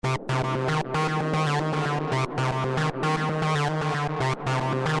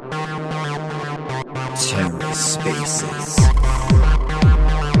TerraSpaces.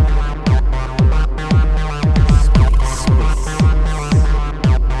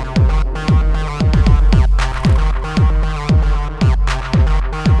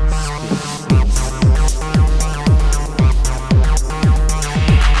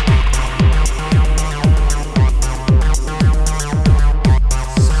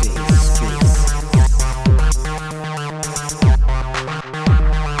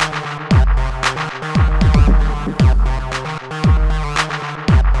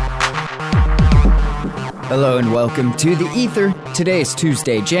 Hello and welcome to The Ether. Today is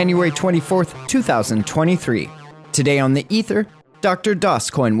Tuesday, January 24th, 2023. Today on The Ether, Dr.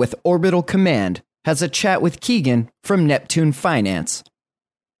 Doscoin with Orbital Command has a chat with Keegan from Neptune Finance.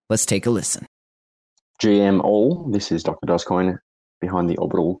 Let's take a listen. GM all, this is Dr. Doscoin behind the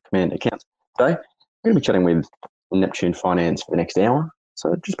Orbital Command account. Today, we're going to be chatting with Neptune Finance for the next hour.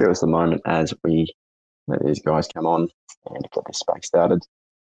 So just bear with us a moment as we let these guys come on and get this space started.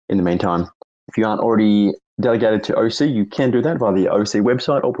 In the meantime, if you aren't already delegated to OC, you can do that via the OC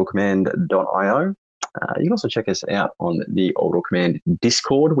website, orbitalcommand.io. You can also check us out on the Orbital Command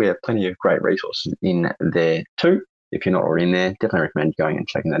Discord. We have plenty of great resources in there too. If you're not already in there, definitely recommend going and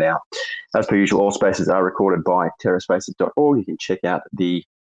checking that out. As per usual, all spaces are recorded by terraspaces.org. You can check out the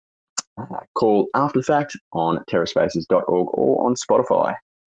call after the fact on terraspaces.org or on Spotify.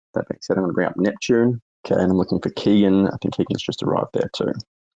 That being said, I'm going to bring up Neptune. Okay, and I'm looking for Keegan. I think Keegan's just arrived there too.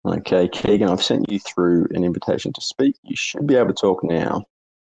 Okay, Keegan, I've sent you through an invitation to speak. You should be able to talk now.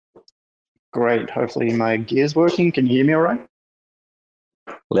 Great. Hopefully my gear's working. Can you hear me all right?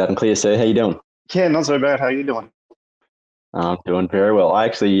 Loud and clear, sir. How you doing? Yeah, not so bad. How are you doing? I'm doing very well. I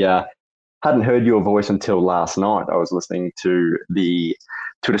actually hadn't heard your voice until last night. I was listening to the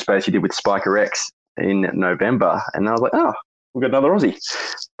Twitter space you did with Spiker X in November, and I was like, oh, we've got another Aussie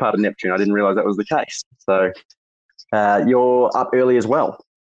part of Neptune. I didn't realize that was the case. So you're up early as well.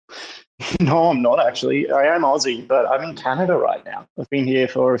 No, I'm not actually. I am Aussie, but I'm in Canada right now. I've been here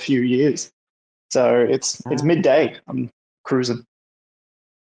for a few years. So it's midday. I'm cruising.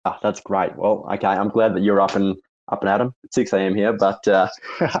 Oh, that's great. Well, okay. I'm glad that you're up and at 'em. It's 6 a.m. here, but at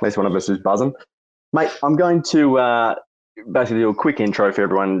least one of us is buzzing. Mate, I'm going to basically do a quick intro for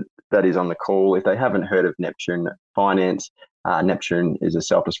everyone that is on the call. If they haven't heard of Neptune Finance, Neptune is a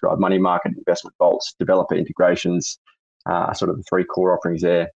self-described money market investment vaults, developer integrations, sort of the three core offerings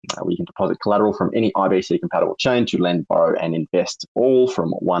there, where you can deposit collateral from any IBC-compatible chain to lend, borrow, and invest all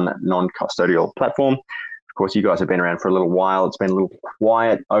from one non-custodial platform. Of course, you guys have been around for a little while. It's been a little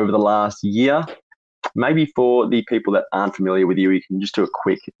quiet over the last year. Maybe for the people that aren't familiar with you, you can just do a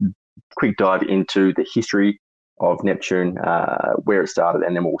quick dive into the history of Neptune, where it started,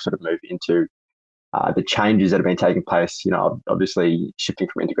 and then we'll sort of move into the changes that have been taking place, obviously shifting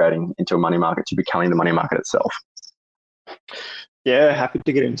from integrating into a money market to becoming the money market itself. Yeah, happy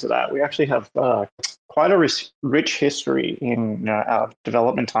to get into that. We actually have quite a rich history in our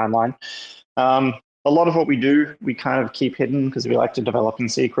development timeline. A lot of what we do, we kind of keep hidden because we like to develop in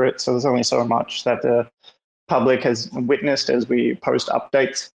secret. So there's only so much that the public has witnessed as we post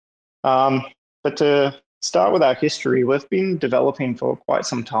updates. But to start with our history, we've been developing for quite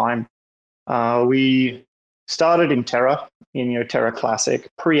some time. We started in Terra, in Terra Classic.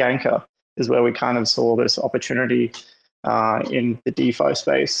 Pre-Anchor is where we kind of saw this opportunity in the DeFi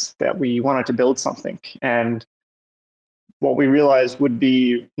space that we wanted to build something. And what we realized would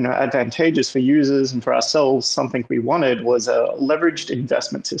be advantageous for users and for ourselves, something we wanted was a leveraged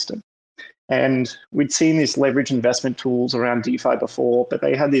investment system. And we'd seen these leveraged investment tools around DeFi before, but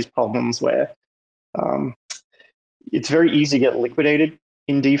they had these problems where it's very easy to get liquidated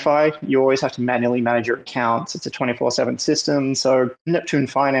in DeFi. You always have to manually manage your accounts. It's a 24/7 system. So Neptune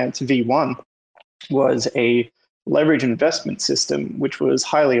Finance V1 was a leverage investment system, which was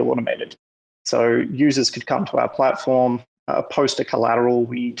highly automated. So users could come to our platform, post a collateral,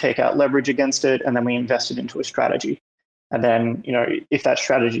 we take out leverage against it, and then we invest it into a strategy. And then, if that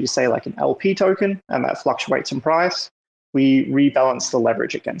strategy is, say, like an LP token, and that fluctuates in price, we rebalance the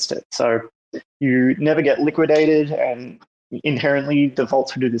leverage against it. So you never get liquidated, and inherently the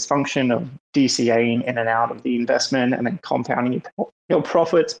vaults would do this function of DCAing in and out of the investment and then compounding your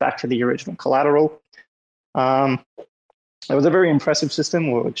profits back to the original collateral. It was a very impressive system.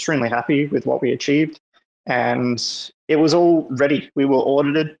 We were extremely happy with what we achieved, and it was all ready. We were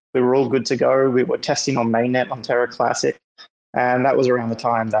audited. We were all good to go. We were testing on mainnet on Terra Classic, and that was around the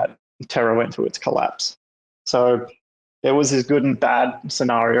time that Terra went through its collapse. So there was this good and bad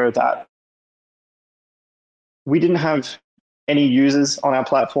scenario that we didn't have any users on our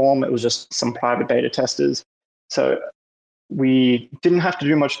platform. It was just some private beta testers. So we didn't have to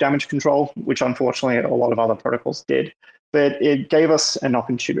do much damage control, which unfortunately a lot of other protocols did, but it gave us an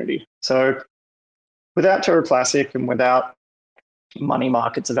opportunity. So without Terra Classic and without money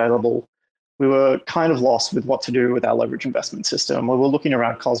markets available, we were kind of lost with what to do with our leverage investment system. We were looking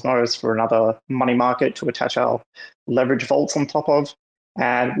around Cosmos for another money market to attach our leverage vaults on top of,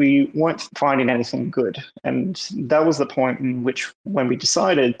 and we weren't finding anything good. And that was the point in which when we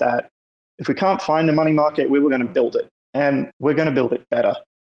decided that if we can't find a money market, we were going to build it, and we're going to build it better.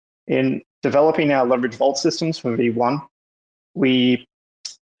 In developing our leverage vault systems for V1, we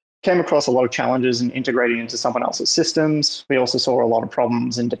came across a lot of challenges in integrating into someone else's systems. We also saw a lot of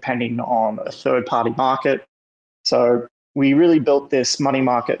problems in depending on a third-party market. So we really built this money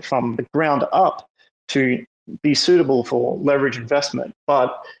market from the ground up to be suitable for leverage investment,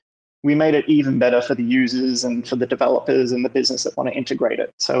 but we made it even better for the users and for the developers and the business that want to integrate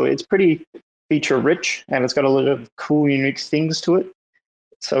it. So it's pretty feature-rich, and it's got a lot of cool, unique things to it.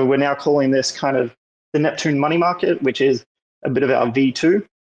 So we're now calling this kind of the Neptune money market, which is a bit of our V2.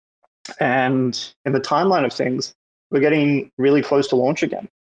 And in the timeline of things, we're getting really close to launch again.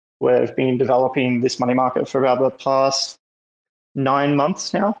 We've been developing this money market for about the past 9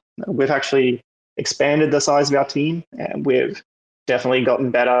 months now. We've actually expanded the size of our team, and we've definitely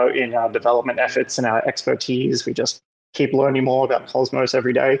gotten better in our development efforts and our expertise. We just keep learning more about Cosmos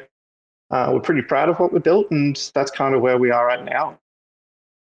every day. We're pretty proud of what we built, and that's kind of where we are right now.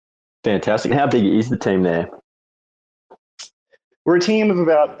 Fantastic. How big is the team there? We're a team of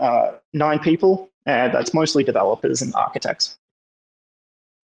about 9 people, and that's mostly developers and architects.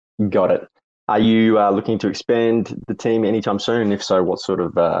 Got it. Are you looking to expand the team anytime soon? And if so, what sort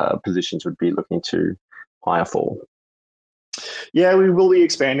of positions would be looking to hire for? Yeah, we will be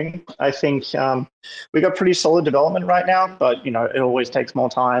expanding. I think we got pretty solid development right now, but it always takes more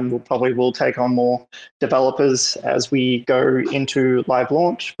time. We probably will take on more developers as we go into live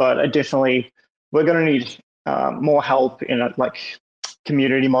launch, but additionally, we're going to need more help in like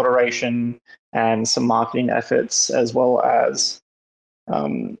community moderation and some marketing efforts, as well as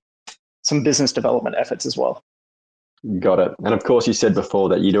some business development efforts as well. Got it. And of course, you said before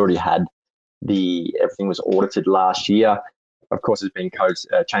that you'd already had everything was audited last year. Of course, there's been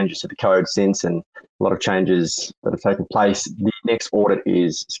changes to the code since, and a lot of changes that have taken place. The next audit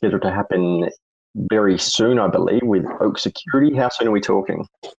is scheduled to happen very soon, I believe, with Oak Security. How soon are we talking?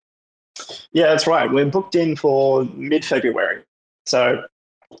 Yeah, that's right. We're booked in for mid-February. So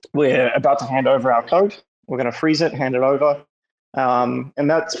we're about to hand over our code. We're going to freeze it, hand it over. And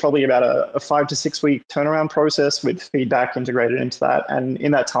that's probably about a 5 to 6 week turnaround process with feedback integrated into that. And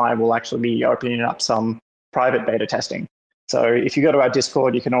in that time, we'll actually be opening up some private beta testing. So if you go to our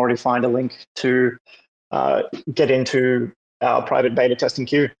Discord, you can already find a link to get into our private beta testing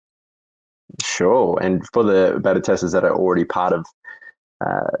queue. Sure. And for the beta testers that are already part of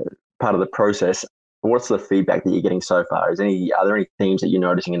the process, what's the feedback that you're getting so far? Are there any themes that you're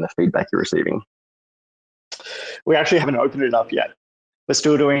noticing in the feedback you're receiving? We actually haven't opened it up yet. We're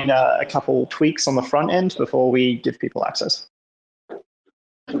still doing a couple tweaks on the front end before we give people access.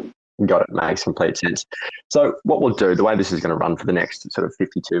 Got it. Makes complete sense. So what we'll do, the way this is going to run for the next sort of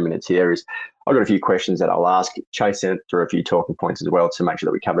 52 minutes here is I've got a few questions that I'll ask. Chase sent through a few talking points as well to make sure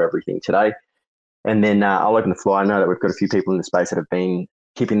that we cover everything today. And then I'll open the floor. I know that we've got a few people in the space that have been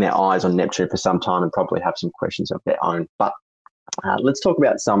keeping their eyes on Neptune for some time and probably have some questions of their own. But let's talk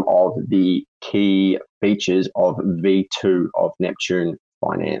about some of the key features of V2 of Neptune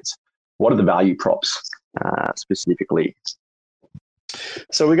Finance. What are the value props specifically?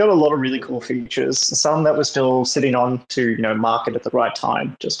 So we got a lot of really cool features, some that we're still sitting on to market at the right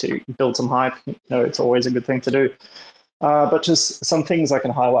time, just to build some hype. It's always a good thing to do. But just some things I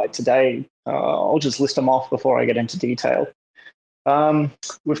can highlight today. I'll just list them off before I get into detail.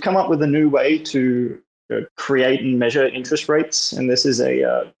 We've come up with a new way to create and measure interest rates, and this is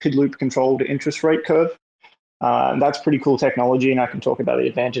a PID loop controlled interest rate curve. And that's pretty cool technology, and I can talk about the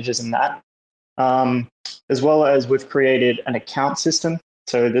advantages in that. As well as we've created an account system.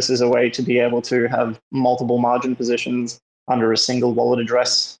 So this is a way to be able to have multiple margin positions under a single wallet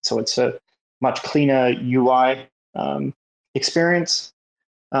address. So it's a much cleaner UI experience.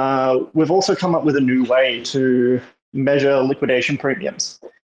 We've also come up with a new way to measure liquidation premiums.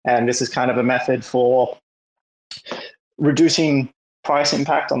 And this is kind of a method for reducing price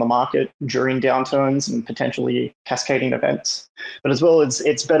impact on the market during downturns and potentially cascading events. But as well,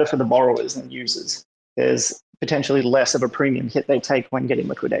 it's better for the borrowers and users. There's potentially less of a premium hit they take when getting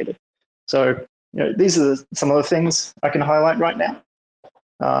liquidated. So these are some of the things I can highlight right now.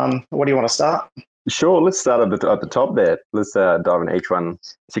 What do you want to start? Sure, let's start at the top there. Let's dive into each one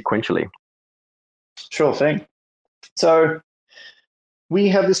sequentially. Sure thing. So we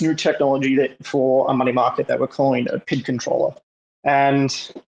have this new technology that for a money market that we're calling a PID controller. And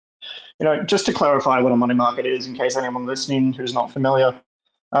just to clarify what a money market is, in case anyone listening who's not familiar,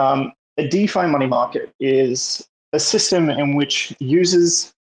 a DeFi money market is a system in which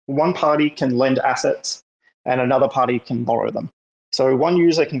one party can lend assets and another party can borrow them. So one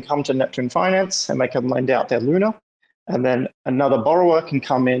user can come to Neptune Finance and they can lend out their Luna, and then another borrower can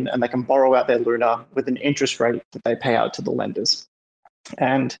come in and they can borrow out their Luna with an interest rate that they pay out to the lenders.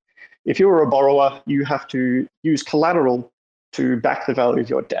 And if you're a borrower, you have to use collateral to back the value of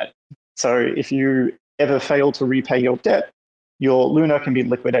your debt. So if you ever fail to repay your debt, your Luna can be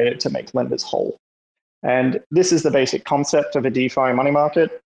liquidated to make lenders whole. And this is the basic concept of a DeFi money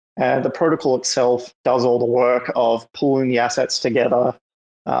market. And the protocol itself does all the work of pooling the assets together,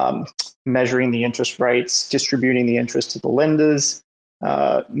 measuring the interest rates, distributing the interest to the lenders,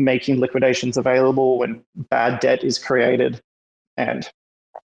 making liquidations available when bad debt is created, and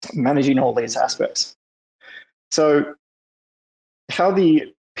managing all these aspects. So how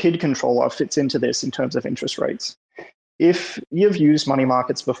the PID controller fits into this in terms of interest rates. If you've used money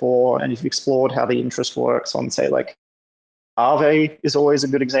markets before and you've explored how the interest works on, say, like Aave is always a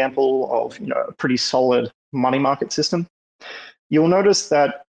good example of a pretty solid money market system, you'll notice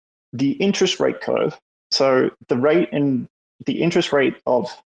that the interest rate curve, so the interest rate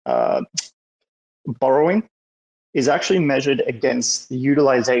of borrowing is actually measured against the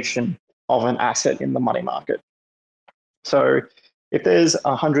utilization of an asset in the money market. So if there's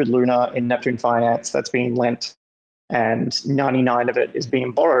 100 Luna in Neptune Finance that's being lent and 99 of it is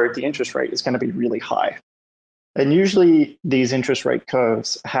being borrowed, the interest rate is going to be really high. And usually these interest rate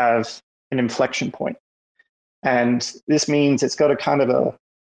curves have an inflection point. And this means it's got a kind of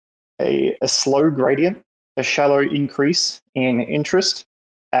a slow gradient, a shallow increase in interest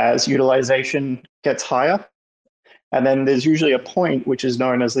as utilization gets higher. And then there's usually a point which is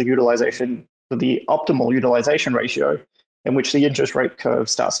known as the optimal utilization ratio, in which the interest rate curve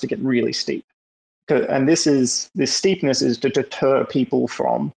starts to get really steep. And this steepness is to deter people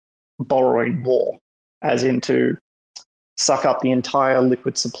from borrowing more, as in to suck up the entire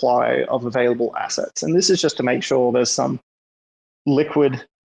liquid supply of available assets. And this is just to make sure there's some liquid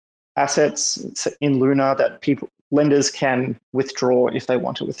assets in Luna that lenders can withdraw if they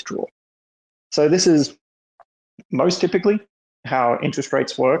want to withdraw. So this is most typically how interest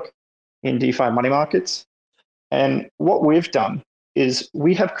rates work in DeFi money markets. And what we've done is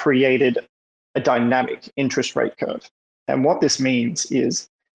we have created a dynamic interest rate curve. And what this means is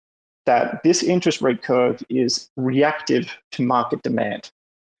that this interest rate curve is reactive to market demand.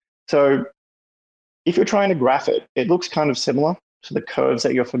 So if you're trying to graph it, it looks kind of similar to the curves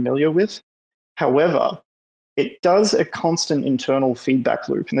that you're familiar with. However, it does a constant internal feedback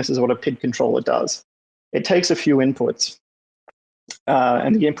loop, and this is what a PID controller does. It takes a few inputs,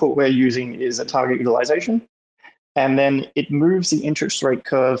 and the input we're using is a target utilization, and then it moves the interest rate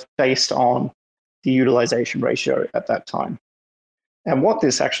curve based on the utilization ratio at that time. And what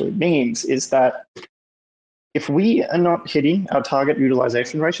this actually means is that if we are not hitting our target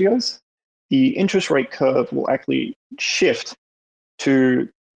utilization ratios, the interest rate curve will actually shift to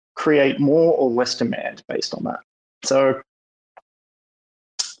create more or less demand based on that. So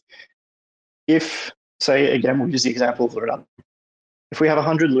if, say, again, we'll use the example of Luna. If we have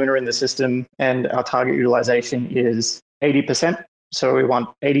 100 Luna in the system and our target utilization is 80%, so we want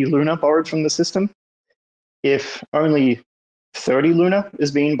 80 Luna borrowed from the system, if only 30 Luna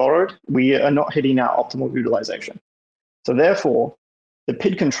is being borrowed, we are not hitting our optimal utilization. So therefore, the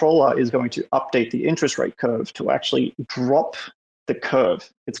PID controller is going to update the interest rate curve to actually drop the curve.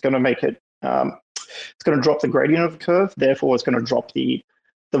 It's going to make it, it's going to drop the gradient of the curve. Therefore, it's going to drop the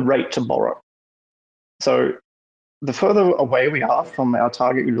rate to borrow. So the further away we are from our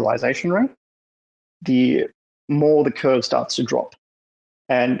target utilization rate, the more the curve starts to drop.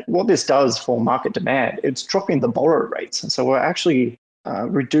 And what this does for market demand, it's dropping the borrow rates. And so we're actually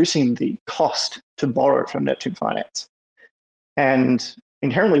reducing the cost to borrow from Neptune Finance. And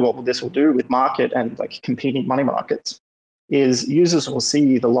inherently what this will do with market and like competing money markets is users will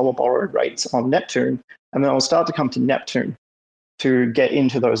see the lower borrow rates on Neptune, and then they'll start to come to Neptune to get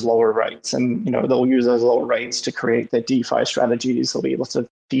into those lower rates. And they'll use those lower rates to create their DeFi strategies. There'll be lots of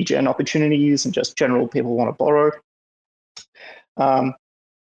degen opportunities and just general people want to borrow.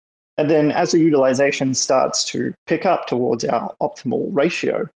 And then as the utilization starts to pick up towards our optimal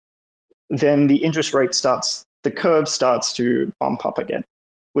ratio, then the interest rate the curve starts to bump up again,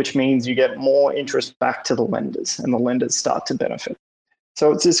 which means you get more interest back to the lenders and the lenders start to benefit.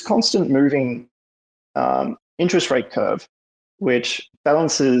 So it's this constant moving interest rate curve, which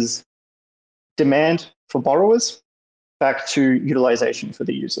balances demand for borrowers back to utilization for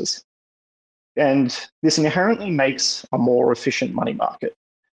the users. And this inherently makes a more efficient money market,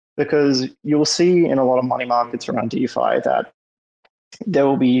 because you'll see in a lot of money markets around DeFi that there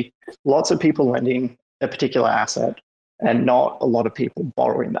will be lots of people lending a particular asset and not a lot of people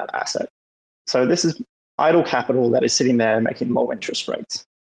borrowing that asset. So this is idle capital that is sitting there making low interest rates.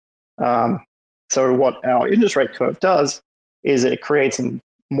 So what our interest rate curve does is it creates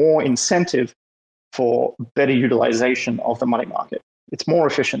more incentive for better utilization of the money market. It's more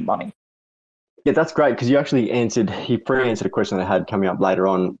efficient money. Yeah, that's great, because you pre-answered a question I had coming up later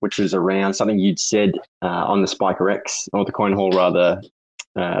on, which is around something you'd said on the Spiker X, or the Coin Hall rather,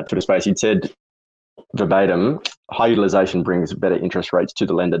 Twitter space. You'd said verbatim, high utilization brings better interest rates to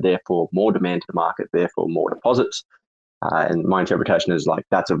the lender, therefore more demand to the market, therefore more deposits. And my interpretation is like,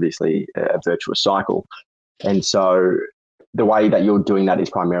 that's obviously a virtuous cycle. And so the way that you're doing that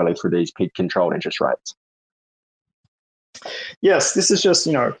is primarily through these PID-controlled interest rates. Yes, this is just,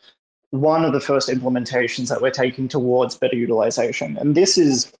 one of the first implementations that we're taking towards better utilization. And this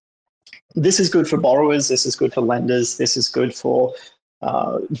is good for borrowers, this is good for lenders, this is good for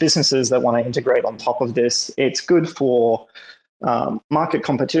businesses that want to integrate on top of this. It's good for market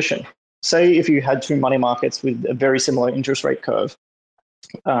competition. Say if you had two money markets with a very similar interest rate curve,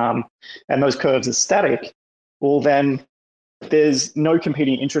 and those curves are static, well then there's no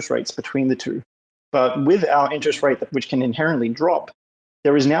competing interest rates between the two. But with our interest rate, which can inherently drop,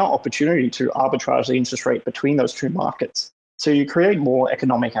 there is now opportunity to arbitrage the interest rate between those two markets. So you create more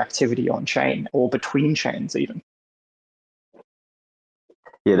economic activity on chain, or between chains even.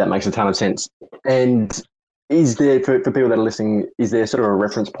 Yeah, that makes a ton of sense. And is there, for people that are listening, is there sort of a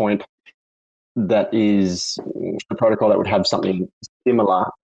reference point that is a protocol that would have something similar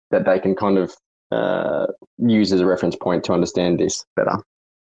that they can kind of use as a reference point to understand this better?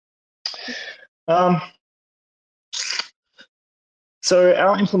 So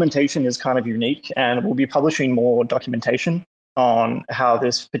our implementation is kind of unique, and we'll be publishing more documentation on how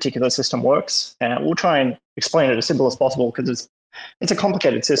this particular system works. And we'll try and explain it as simple as possible, because it's a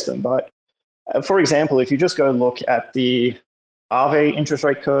complicated system. But for example, if you just go look at the Aave interest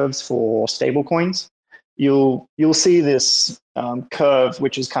rate curves for stablecoins, you'll see this curve,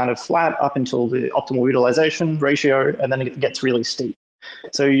 which is kind of flat up until the optimal utilization ratio, and then it gets really steep.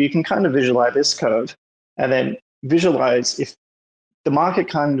 So you can kind of visualize this curve, and then visualize if the market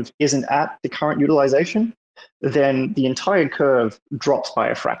kind of isn't at the current utilization, then the entire curve drops by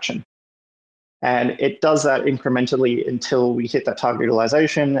a fraction. And it does that incrementally until we hit that target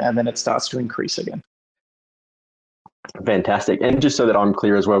utilization, and then it starts to increase again. Fantastic. And just so that I'm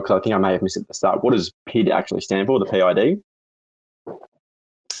clear as well, because I think I may have missed it at the start, what does PID actually stand for, the PID?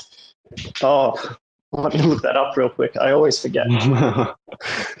 Oh, let me look that up real quick. I always forget.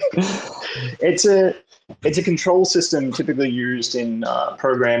 It's a control system typically used in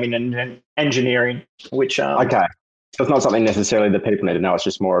programming and engineering, which... Okay. So it's not something necessarily that people need to know. It's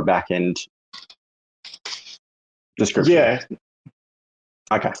just more a back-end description. Yeah.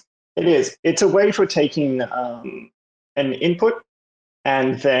 Okay. It is. It's a way for taking an input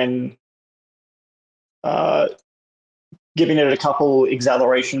and then giving it a couple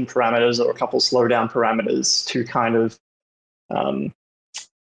acceleration parameters or a couple slowdown parameters to kind of,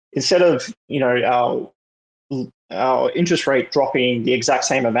 instead of, our interest rate dropping the exact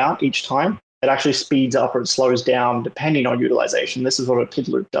same amount each time, it actually speeds up or it slows down depending on utilization. This is what a PID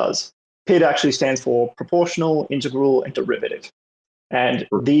loop does. PID actually stands for proportional, integral, and derivative. And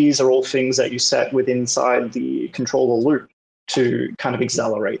these are all things that you set with inside the controller loop to kind of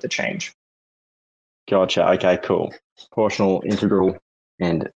accelerate the change. Gotcha. Okay, cool. Proportional, integral,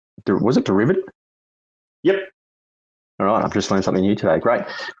 and was it derivative? Yep. All right, I've just learned something new today. Great.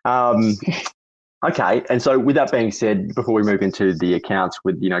 Okay, and so with that being said, before we move into the accounts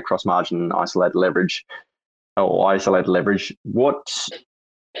with cross margin isolated leverage, what are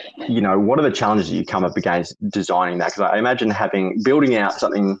the challenges you come up against designing that? Because I imagine building out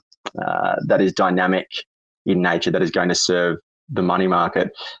something that is dynamic in nature, that is going to serve the money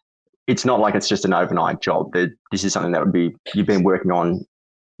market. It's not like it's just an overnight job. This is something that you've been working on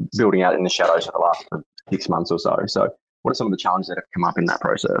building out in the shadows for the last 6 months or so. So what are some of the challenges that have come up in that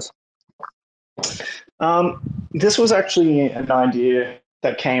process? This was actually an idea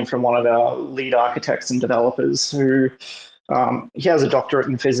that came from one of our lead architects and developers who he has a doctorate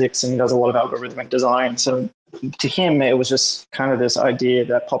in physics and he does a lot of algorithmic design. So to him, it was just kind of this idea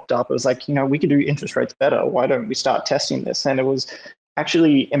that popped up. It was like, we could do interest rates better. Why don't we start testing this? And it was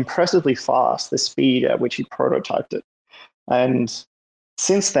actually impressively fast, the speed at which he prototyped it. And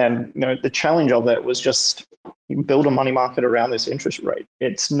since then, the challenge of it was just build a money market around this interest rate.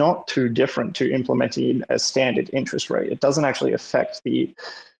 It's not too different to implementing a standard interest rate. It doesn't actually affect the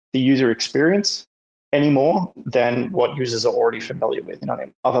user experience any more than what users are already familiar with in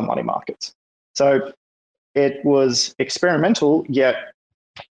other money markets. So it was experimental, yet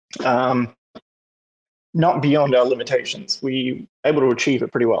not beyond our limitations. We were able to achieve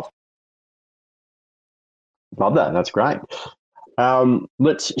it pretty well. Love that. That's great.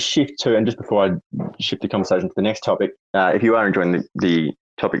 Let's shift to, and just before I shift the conversation to the next topic, if you are enjoying the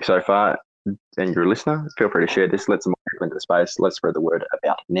topic so far and you're a listener, feel free to share this. Let some more people into the space. Let's spread the word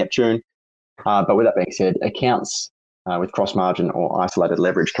about Neptune. But with that being said, accounts with cross-margin or isolated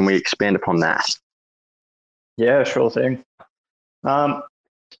leverage, can we expand upon that? Yeah, sure thing.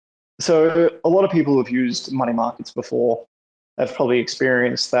 So a lot of people have used money markets before. They've probably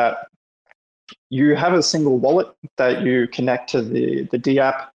experienced that you have a single wallet that you connect to the D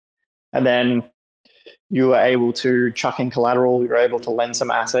app, and then you are able to chuck in collateral, you're able to lend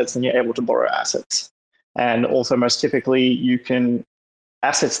some assets, and you're able to borrow assets. And also, most typically,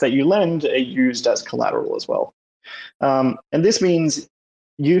 assets that you lend are used as collateral as well. And this means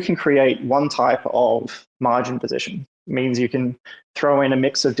you can create one type of margin position. It means you can throw in a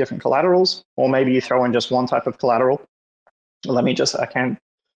mix of different collaterals, or maybe you throw in just one type of collateral.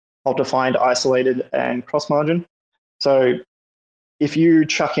 I'll define isolated and cross margin. So if you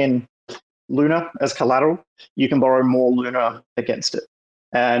chuck in Luna as collateral, you can borrow more Luna against it.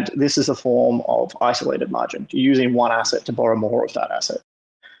 And this is a form of isolated margin. You're using one asset to borrow more of that asset.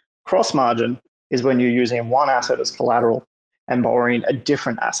 Cross margin is when you're using one asset as collateral and borrowing a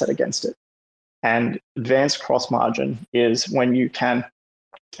different asset against it. And advanced cross margin is when you can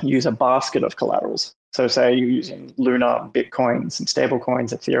use a basket of collaterals. So say you're using Luna, Bitcoin, some stable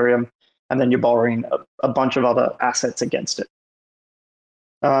coins, Ethereum, and then you're borrowing a bunch of other assets against it.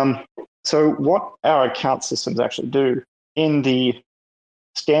 So what our account systems actually do in the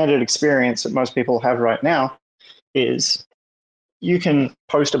standard experience that most people have right now is you can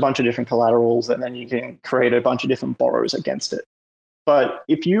post a bunch of different collaterals and then you can create a bunch of different borrows against it. But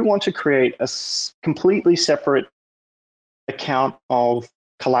if you want to create a completely separate account of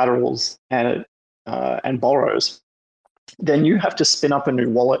collaterals and borrows, then you have to spin up a new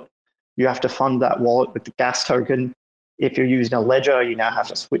wallet. You have to fund that wallet with the gas token. If you're using a ledger, you now have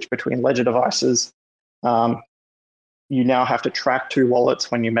to switch between ledger devices. You now have to track two wallets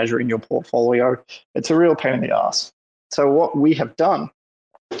when you're measuring your portfolio. It's a real pain in the ass. So what we have done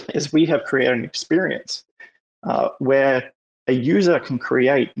is we have created an experience where a user can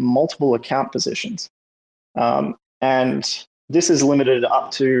create multiple account positions. And this is limited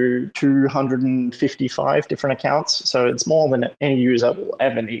up to 255 different accounts. So it's more than any user will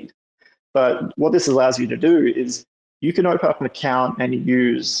ever need. But what this allows you to do is you can open up an account and you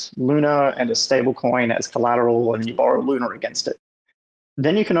use Luna and a stable coin as collateral and you borrow Luna against it.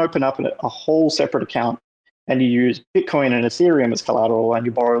 Then you can open up a whole separate account and you use Bitcoin and Ethereum as collateral and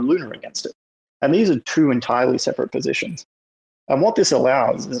you borrow Luna against it. And these are two entirely separate positions. And what this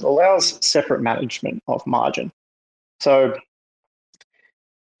allows is it allows separate management of margin. So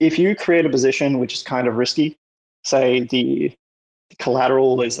if you create a position which is kind of risky, say the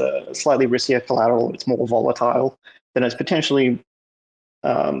collateral is a slightly riskier collateral, it's more volatile, then it's potentially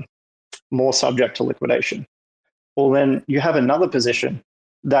more subject to liquidation. Well, then you have another position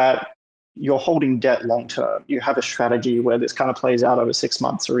that you're holding debt long term. You have a strategy where this kind of plays out over 6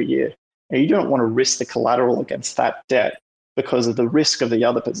 months or a year, and you don't want to risk the collateral against that debt because of the risk of the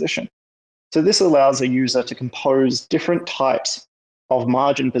other position. So this allows a user to compose different types of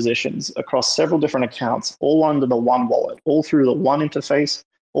margin positions across several different accounts, all under the one wallet, all through the one interface,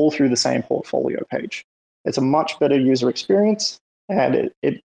 all through the same portfolio page. It's a much better user experience, and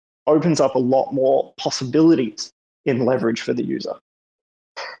it opens up a lot more possibilities in leverage for the user.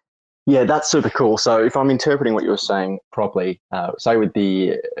 Yeah, that's super cool. So if I'm interpreting what you're saying properly, say with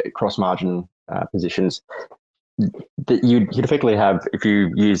the cross-margin positions, that you'd effectively have, if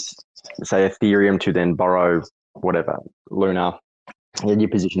you use, say, Ethereum to then borrow whatever, Luna, you had your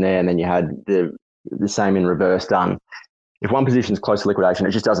position there, and then you had the same in reverse done. If one position is close to liquidation,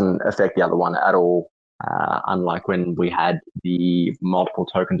 it just doesn't affect the other one at all, unlike when we had the multiple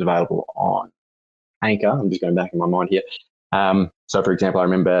tokens available on Anchor. I'm just going back in my mind here. So, for example, I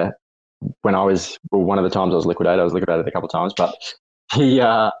remember when one of the times I was liquidated a couple of times, but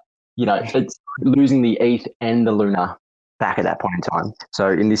it's losing the ETH and the Luna back at that point in time. So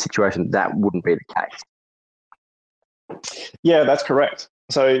in this situation, that wouldn't be the case. Yeah, that's correct.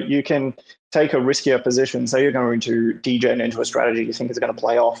 So you can take a riskier position. So you're going to degen into a strategy you think is going to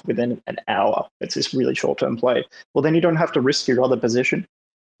play off within an hour. It's this really short-term play. Well, then you don't have to risk your other position,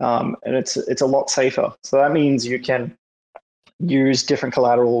 and it's a lot safer. So that means you can use different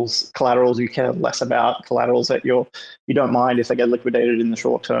collaterals you care less about, collaterals that you don't mind if they get liquidated in the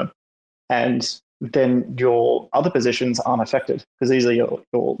short term, and then your other positions aren't affected because these are your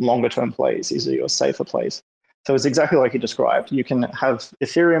longer term plays. These are your safer plays. So it's exactly like you described. You can have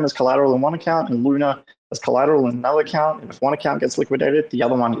Ethereum as collateral in one account and Luna as collateral in another account. And if one account gets liquidated, the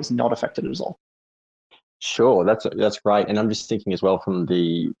other one is not affected at all. Sure, that's great. And I'm just thinking as well from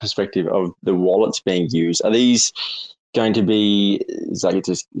the perspective of the wallets being used. Are these going to be, is like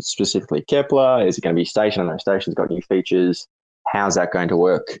it's specifically Kepler? Is it going to be Station? I know Station's got new features. How's that going to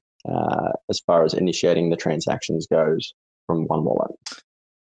work as far as initiating the transactions goes from one wallet?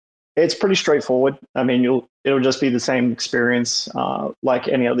 It's pretty straightforward. I mean, it'll just be the same experience like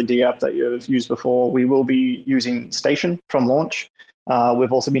any other D app that you've used before. We will be using Station from launch.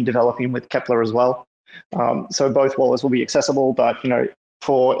 We've also been developing with Kepler as well. So both wallets will be accessible, but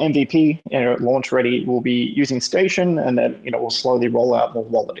for MVP at launch ready, we'll be using Station, and then we'll slowly roll out more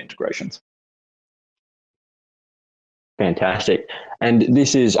wallet integrations. Fantastic. And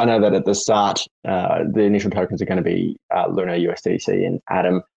this is, I know that at the start, the initial tokens are going to be Luna, USDC, and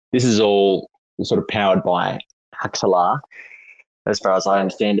Atom. This is all sort of powered by Axelar, as far as I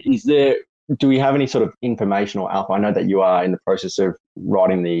understand. Do we have any sort of information or alpha? I know that you are in the process of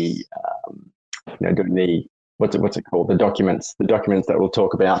writing the, doing the, what's it called? The documents that will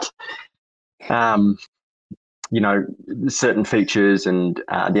talk about, certain features and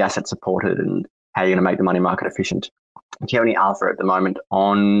the assets supported and how you're going to make the money market efficient. Do you have any alpha at the moment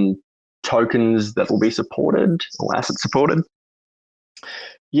on tokens that will be supported or assets supported?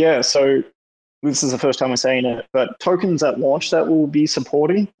 Yeah, so this is the first time we're saying it, but tokens at launch that we'll be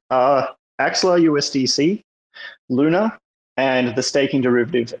supporting are Axelar USDC, Luna, and the staking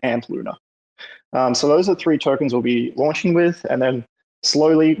derivative AMP Luna. So those are 3 tokens we'll be launching with, and then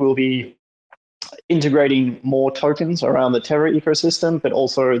slowly we'll be integrating more tokens around the Terra ecosystem, but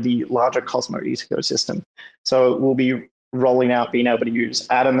also the larger Cosmo ecosystem. So we'll be rolling out being able to use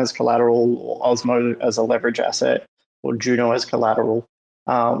Atom as collateral, or Osmo as a leverage asset, or Juno as collateral.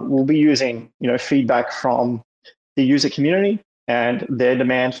 We'll be using feedback from the user community and their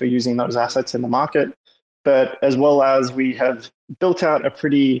demand for using those assets in the market, but as well as we have built out a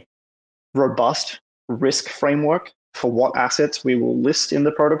pretty robust risk framework for what assets we will list in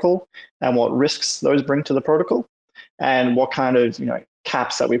the protocol and what risks those bring to the protocol, and what kind of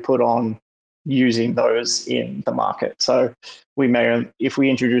caps that we put on using those in the market. So we may, if we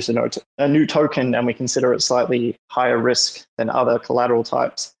introduce a new token and we consider it slightly higher risk than other collateral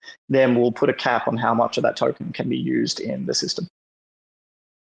types, then we'll put a cap on how much of that token can be used in the system.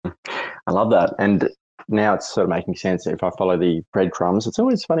 I love that. And now it's sort of making sense if I follow the breadcrumbs. It's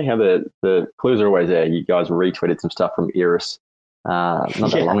always funny how the clues are always there. You guys retweeted some stuff from Iris not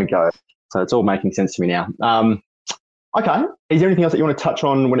that long ago. So it's all making sense to me now. Okay. Is there anything else that you want to touch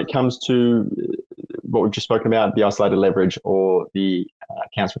on when it comes to what we've just spoken about, the isolated leverage or the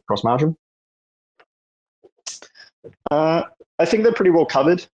accounts with cross margin? I think they're pretty well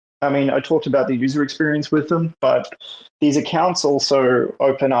covered. I mean, I talked about the user experience with them, but these accounts also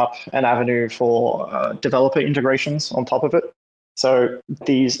open up an avenue for developer integrations on top of it. So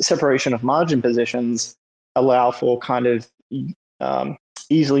these separation of margin positions allow for kind of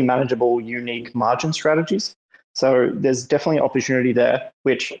easily manageable, unique margin strategies. So there's definitely opportunity there,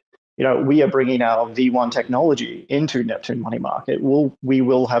 which we are bringing our V1 technology into Neptune Money Market. We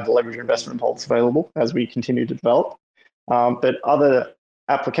will have the leverage investment pools available as we continue to develop, but other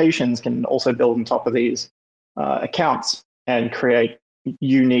applications can also build on top of these accounts and create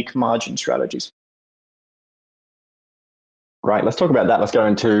unique margin strategies. Great. Let's talk about that. Let's go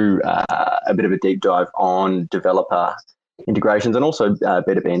into a bit of a deep dive on developer integrations and also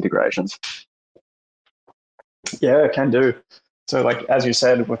B2B integrations. Yeah, can do. So like, as you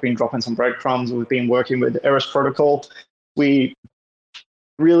said, we've been dropping some breadcrumbs. We've been working with Eris Protocol. We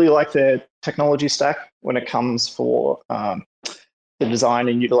really like their technology stack when it comes for the design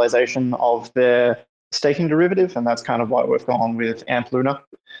and utilization of their staking derivative, and that's kind of why we've gone with AMP Luna.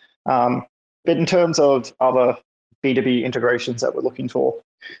 But in terms of other B2B integrations that we're looking for,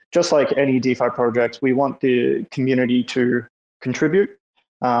 just like any DeFi project, we want the community to contribute,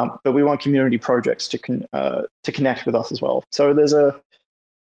 but we want community projects to connect with us as well. So there's a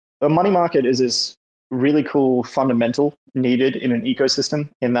money market is this really cool fundamental needed in an ecosystem,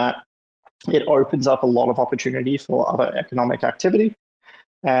 in that it opens up a lot of opportunity for other economic activity.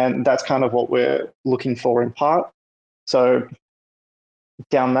 And that's kind of what we're looking for in part. So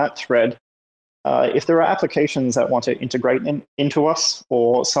down that thread, if there are applications that want to integrate into us,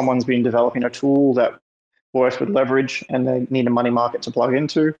 or someone's been developing a tool that works with leverage and they need a money market to plug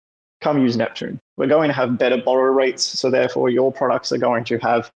into, come use Neptune. We're going to have better borrow rates, so therefore your products are going to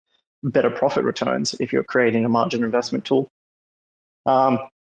have better profit returns if you're creating a margin investment tool.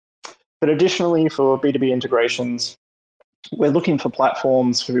 But additionally, for B2B integrations, we're looking for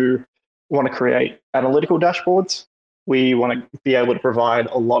platforms who want to create analytical dashboards. We want to be able to provide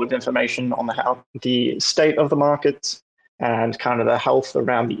a lot of information on the state of the markets and kind of the health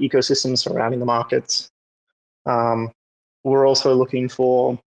around the ecosystem surrounding the markets. We're also looking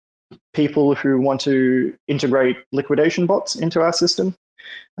for people who want to integrate liquidation bots into our system.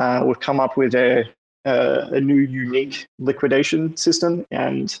 We've come up with a new unique liquidation system,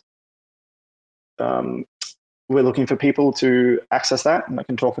 and we're looking for people to access that, and I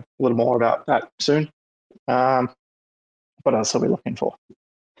can talk a little more about that soon. What else are we looking for?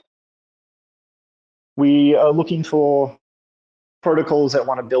 We are looking for protocols that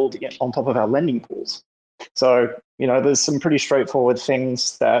want to build on top of our lending pools. So, there's some pretty straightforward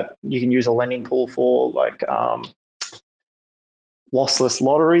things that you can use a lending pool for, like lossless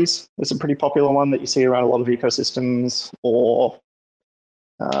lotteries. It's a pretty popular one that you see around a lot of ecosystems, or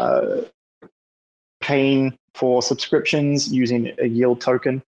paying for subscriptions using a yield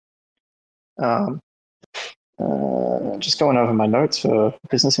token. Just going over my notes for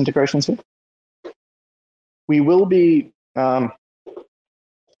business integrations here. We will be, there's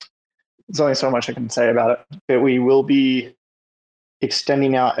only so much I can say about it, but we will be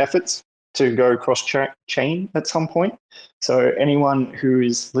extending our efforts to go cross-chain at some point. So anyone who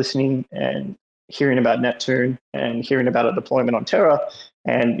is listening and hearing about Neptune and hearing about a deployment on Terra,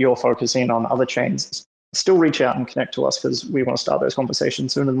 and you're focusing on other chains, still reach out and connect to us, because we want to start those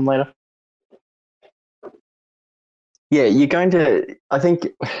conversations sooner than later. Yeah, you're going to, I think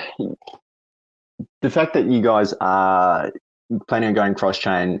the fact that you guys are planning on going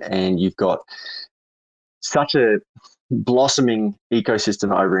cross-chain and you've got such a blossoming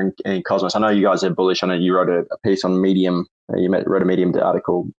ecosystem over in Cosmos. I know you guys are bullish. I know you wrote a piece on Medium. Wrote a Medium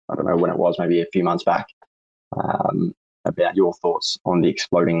article, I don't know when it was, maybe a few months back, about your thoughts on the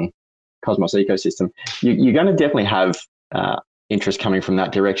exploding Cosmos ecosystem. You're going to definitely have interest coming from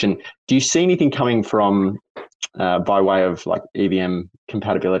that direction. Do you see anything coming from by way of like EVM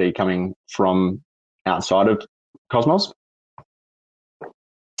compatibility coming from outside of Cosmos?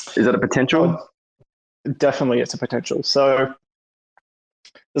 Is that a potential? Definitely, it's a potential. So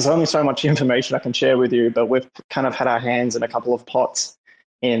there's only so much information I can share with you, but we've kind of had our hands in a couple of pots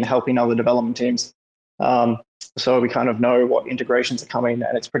in helping other development teams. So we kind of know what integrations are coming,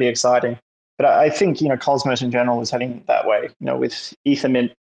 and it's pretty exciting. But I think, Cosmos in general is heading that way. With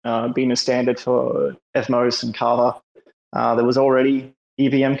Ethermint being a standard for Evmos and Kava, there was already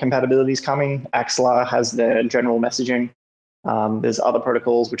EVM compatibilities coming. Axelar has their general messaging. There's other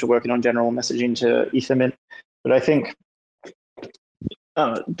protocols which are working on general messaging to Ethermint. But I think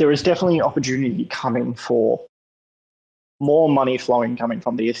there is definitely opportunity coming for more money flowing coming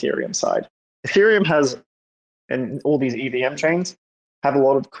from the Ethereum side. Ethereum has, and all these EVM chains have a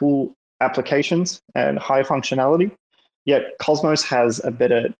lot of cool applications and high functionality, yet Cosmos has a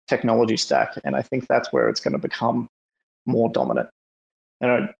better technology stack, and I think that's where it's going to become more dominant.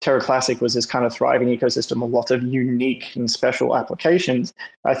 Terra Classic was this kind of thriving ecosystem, a lot of unique and special applications.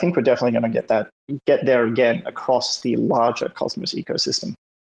 I think we're definitely going to get there again across the larger Cosmos ecosystem.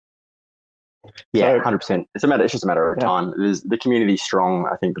 Yeah, 100%. It's just a matter of time. The community's strong.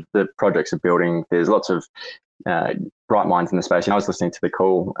 I think the projects are building. There's lots of bright minds in the space. I was listening to the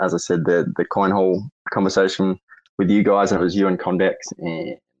call, as I said, the Coin Hall conversation with you guys, and it was you and Condex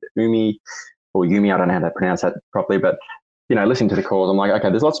and Yumi. I don't know how to pronounce that properly, but listening to the calls, I'm like, okay,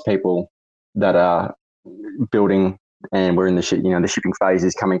 there's lots of people that are building, and we're in the shipping phase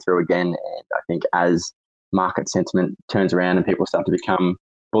is coming through again. And I think as market sentiment turns around and people start to become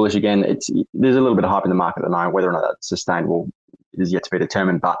bullish again, there's a little bit of hype in the market at the moment. Whether or not that's sustainable is yet to be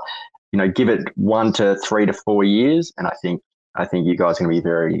determined. But give it 1 to 3 to 4 years, and I think you guys are going to be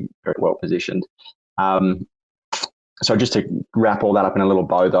very, very well positioned. So just to wrap all that up in a little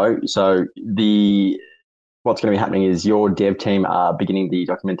bow, though, so what's going to be happening is your dev team are beginning the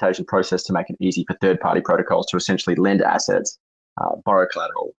documentation process to make it easy for third-party protocols to essentially lend assets, borrow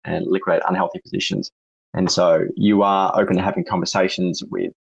collateral, and liquidate unhealthy positions. And so you are open to having conversations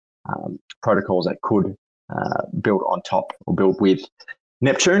with protocols that could build on top or build with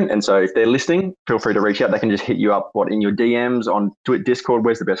Neptune. And so if they're listening, feel free to reach out. They can just hit you up, in your DMs, on Discord.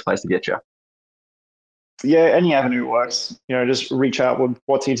 Where's the best place to get you? Yeah, any avenue works. Just reach out with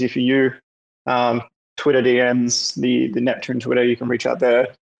what's easy for you. Twitter DMs, the Neptune Twitter, you can reach out there,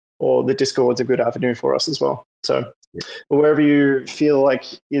 or the Discord's a good avenue for us as well. So wherever you feel like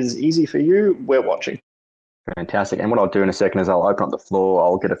is easy for you, we're watching. Fantastic. And what I'll do in a second is I'll open up the floor.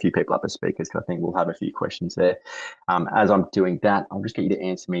 I'll get a few people up as speakers because I think we'll have a few questions there. As I'm doing that, I'll just get you to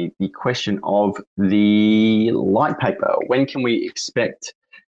answer me the question of the light paper. When can we expect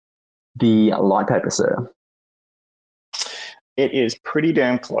the light paper, sir? It is pretty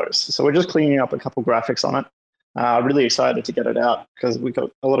damn close. So we're just cleaning up a couple graphics on it. Really excited to get it out because we've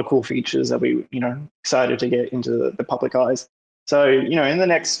got a lot of cool features that we, excited to get into the public eyes. So, in the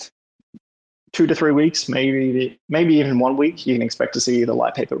next 2 to 3 weeks, maybe even 1 week, you can expect to see the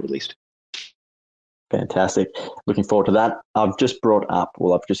light paper released. Fantastic. Looking forward to that. I've just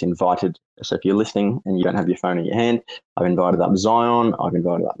invited, so if you're listening and you don't have your phone in your hand, I've invited up Zion, I've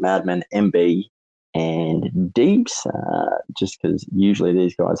invited up Madman, MB, and Deebs, just because usually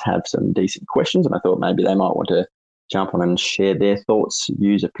these guys have some decent questions, and I thought maybe they might want to jump on and share their thoughts,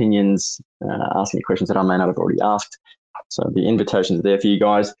 views, opinions, ask any questions that I may not have already asked. So the invitations are there for you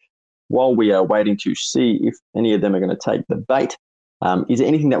guys. While we are waiting to see if any of them are going to take the bait, is there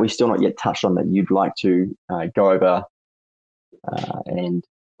anything that we still not yet touched on that you'd like to go over and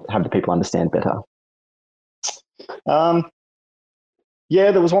have the people understand better? Yeah,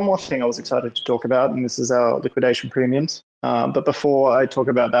 there was one more thing I was excited to talk about, and this is our liquidation premiums. But before I talk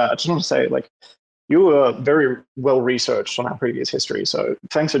about that, I just want to say, you were very well researched on our previous history, so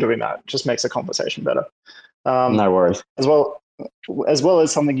thanks for doing that. It just makes the conversation better. No worries. As well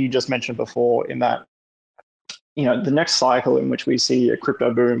as something you just mentioned before, in that, the next cycle in which we see a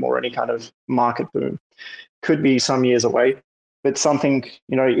crypto boom or any kind of market boom could be some years away. But something,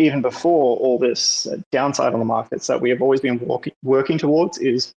 even before all this downside on the markets that we have always been working towards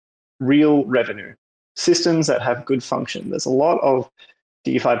is real revenue, systems that have good function. There's a lot of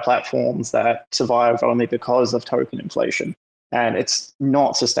DeFi platforms that survive only because of token inflation, and it's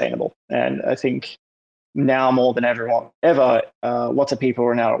not sustainable. And I think now more than ever, lots of people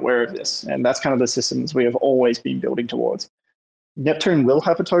are now aware of this, and that's kind of the systems we have always been building towards. Neptune will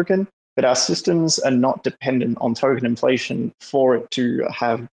have a token, but our systems are not dependent on token inflation for it to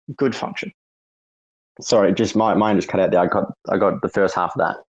have good function. Sorry, just mine just cut out there. I got the first half of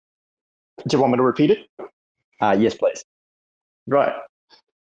that. Do you want me to repeat it? Yes, please. Right.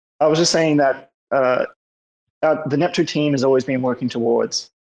 I was just saying that the Neptune team has always been working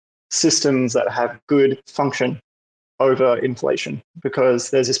towards systems that have good function over inflation, because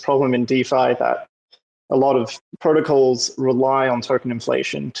there's this problem in DeFi that a lot of protocols rely on token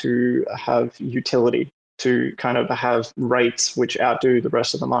inflation to have utility, to kind of have rates which outdo the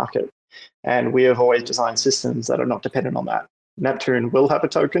rest of the market. And we have always designed systems that are not dependent on that. Neptune will have a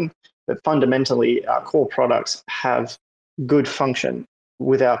token, but fundamentally our core products have good function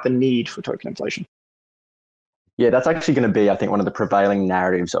without the need for token inflation. Yeah, that's actually going to be, I think, one of the prevailing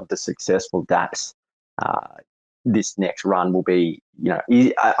narratives of the successful dApps. This next run will be,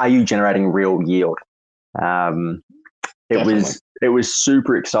 are you generating real yield? It was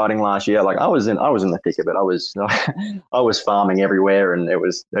super exciting last year. I was in the thick of it. I was farming everywhere, and it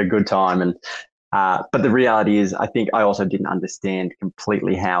was a good time. And but the reality is, I think I also didn't understand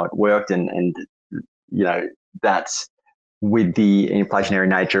completely how it worked, and that's with the inflationary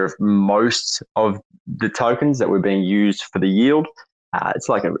nature of most of the tokens that were being used for the yield. It's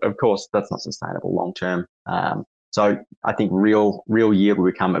of course, that's not sustainable long term. So I think real yield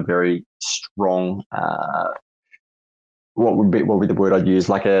will become a very strong, what would be the word I'd use,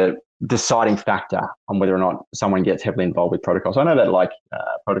 like a deciding factor on whether or not someone gets heavily involved with protocols. I know that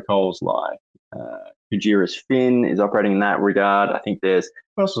protocols like Kujira's Fin is operating in that regard. I think what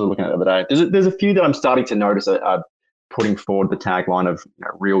else was I looking at the other day? There's a few that I'm starting to notice are putting forward the tagline of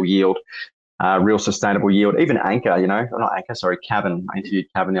real yield, real sustainable yield. Even Anchor, not Anchor, sorry, Kevin. I interviewed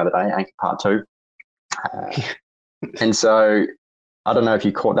Kevin the other day, Anchor Part 2. And so I don't know if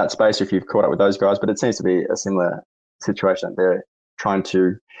you caught that space or if you've caught up with those guys, but it seems to be a similar situation. They're trying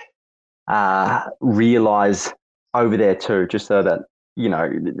to realize over there too, just so that,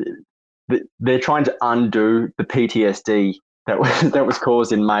 they're trying to undo the PTSD that was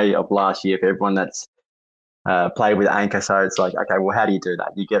caused in May of last year for everyone that's played with Anchor. So it's like, okay, well, how do you do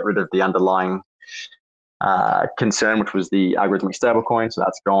that? You get rid of the underlying concern, which was the algorithmic stablecoin, so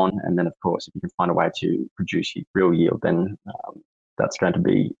that's gone. And then, of course, if you can find a way to produce real yield, then that's going to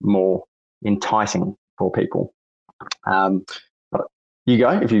be more enticing for people. You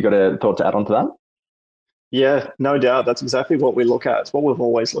go, if you've got a thought to add on to that. Yeah, no doubt. That's exactly what we look at. It's what we've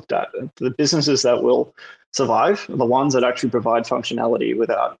always looked at. The businesses that will survive are the ones that actually provide functionality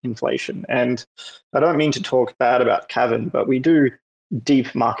without inflation. And I don't mean to talk bad about Cavern, but we do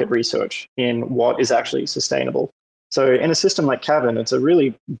deep market research in what is actually sustainable. So in a system like Cavern, it's a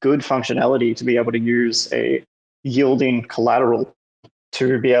really good functionality to be able to use a yielding collateral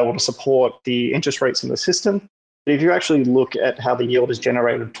to be able to support the interest rates in the system. But if you actually look at how the yield is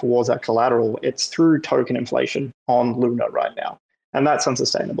generated towards that collateral, it's through token inflation on Luna right now. And that's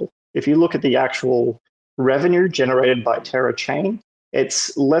unsustainable. If you look at the actual revenue generated by Terra Chain,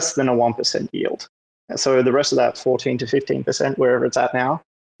 it's less than a 1% yield. So the rest of that 14 to 15%, wherever it's at now,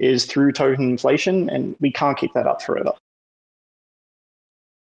 is through token inflation, and we can't keep that up forever.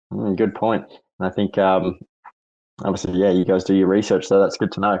 Good point. I think, obviously, yeah, you guys do your research, so that's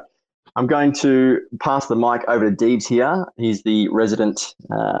good to know. I'm going to pass the mic over to Deebs here. He's the resident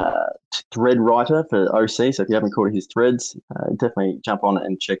thread writer for OC, so if you haven't caught his threads, definitely jump on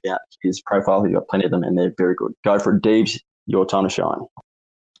and check out his profile. He's got plenty of them, and they're very good. Go for it, Deebs. Your time to shine.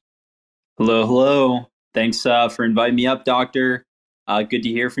 Hello. Thanks for inviting me up, Doctor. Good to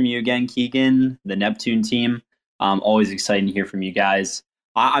hear from you again, Keegan, the Neptune team. Always exciting to hear from you guys.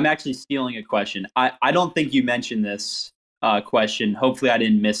 I'm actually stealing a question. I don't think you mentioned this question. Hopefully I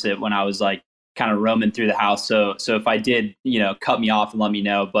didn't miss it when I was like kind of roaming through the house. So if I did, cut me off and let me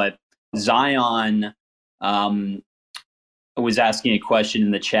know. But Zion was asking a question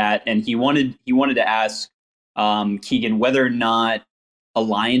in the chat, and he wanted to ask Keegan whether or not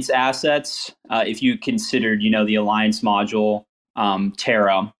Alliance assets, if you considered, the Alliance module,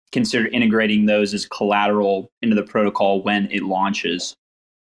 Terra, consider integrating those as collateral into the protocol when it launches.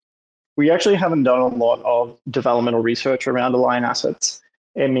 We actually haven't done a lot of developmental research around Alliance assets.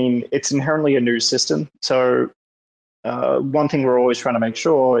 I mean, it's inherently a new system. So one thing we're always trying to make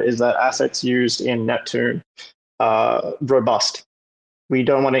sure is that assets used in Neptune are robust. We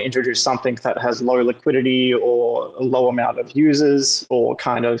don't want to introduce something that has low liquidity or a low amount of users or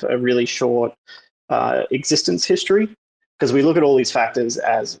kind of a really short existence history, because we look at all these factors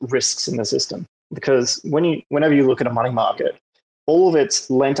as risks in the system. Because whenever you look at a money market, all of its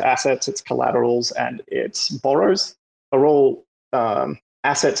lent assets, its collaterals, and its borrows are all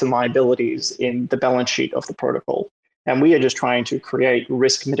assets and liabilities in the balance sheet of the protocol. And we are just trying to create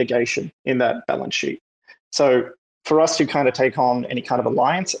risk mitigation in that balance sheet. So for us to kind of take on any kind of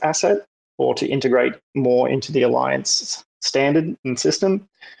Alliance asset or to integrate more into the Alliance standard and system,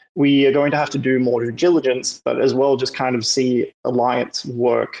 we are going to have to do more due diligence, but as well just kind of see Alliance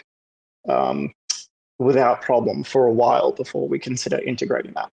work without problem for a while before we consider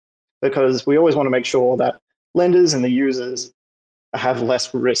integrating that. Because we always want to make sure that lenders and the users have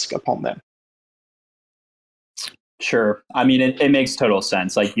less risk upon them. Sure. I mean, it makes total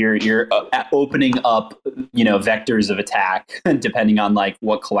sense. Like you're opening up, vectors of attack depending on like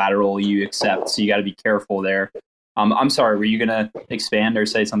what collateral you accept. So you got to be careful there. I'm sorry. Were you going to expand or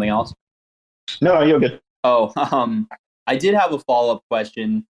say something else? No, you're good. Oh, I did have a follow-up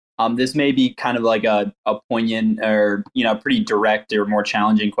question. This may be kind of like a poignant or, pretty direct or more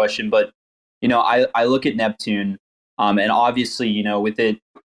challenging question, but, I look at Neptune, and obviously, with it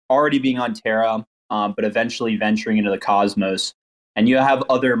already being on Terra, but eventually venturing into the cosmos, and you have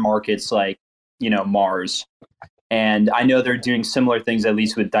other markets like, Mars. And I know they're doing similar things, at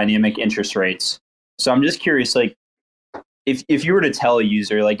least with dynamic interest rates. So I'm just curious, like, if you were to tell a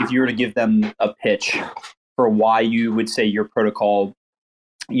user, like if you were to give them a pitch for why you would say your protocol,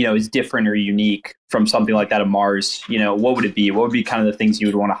 is different or unique from something like that of Mars, what would it be? What would be kind of the things you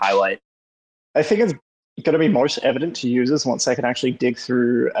would want to highlight? I think it's going to be most evident to users once they can actually dig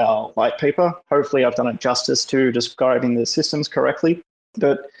through our white paper. Hopefully I've done it justice to describing the systems correctly.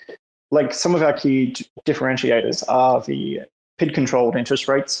 But like some of our key differentiators are the PID-controlled interest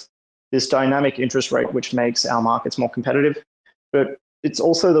rates, this dynamic interest rate, which makes our markets more competitive. But it's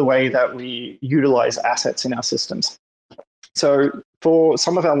also the way that we utilize assets in our systems. So for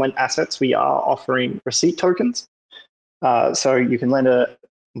some of our lent assets, we are offering receipt tokens. So you can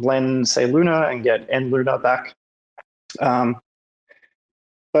lend, say, Luna and get N Luna back.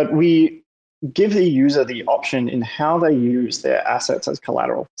 But we give the user the option in how they use their assets as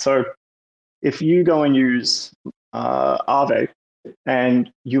collateral. So if you go and use Aave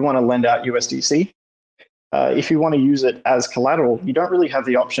and you want to lend out USDC, if you want to use it as collateral, you don't really have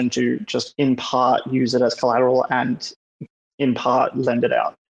the option to just in part use it as collateral and in part lend it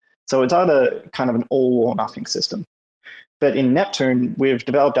out. So it's either kind of an all or nothing system. But in Neptune, we've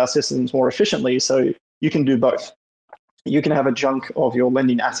developed our systems more efficiently, so you can do both. You can have a chunk of your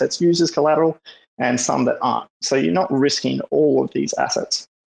lending assets used as collateral and some that aren't. So you're not risking all of these assets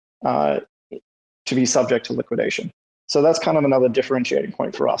to be subject to liquidation. So that's kind of another differentiating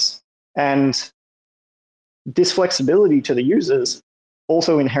point for us. And this flexibility to the users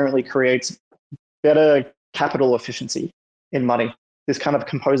also inherently creates better capital efficiency in money. this kind of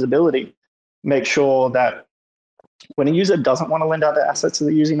composability makes sure that when a user doesn't want to lend out their assets that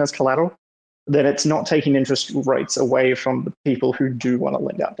they're using as collateral, then it's not taking interest rates away from the people who do want to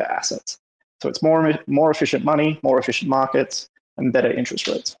lend out their assets. So it's more efficient money, more efficient markets, and better interest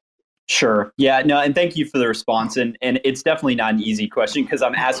rates. Sure. Yeah, no, and thank you for the response. And it's definitely not an easy question because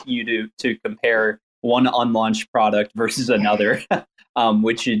I'm asking you to compare one unlaunched product versus another,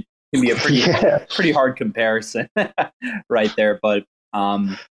 which can be a pretty hard comparison right there. But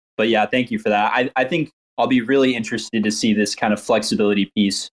yeah, thank you for that. I think I'll be really interested to see this kind of flexibility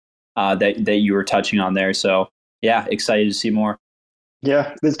piece that you were touching on there. So yeah, excited to see more.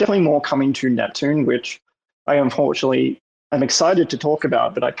 Yeah, there's definitely more coming to Neptune, which I unfortunately I'm excited to talk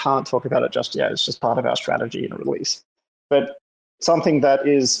about, but I can't talk about it just yet. It's just part of our strategy and release. But something that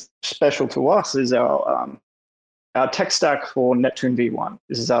is special to us is our tech stack for Neptune V1.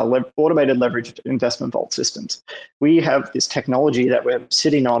 This is our automated leveraged investment vault systems. We have this technology that we're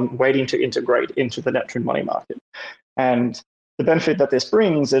sitting on, waiting to integrate into the Neptune money market. And the benefit that this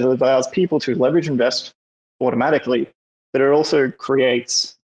brings is it allows people to leverage invest automatically, but it also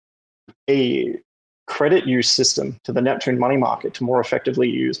creates a credit use system to the Neptune money market to more effectively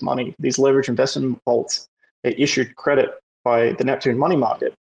use money. These leverage investment vaults are issued credit by the Neptune money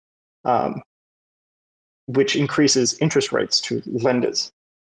market, which increases interest rates to lenders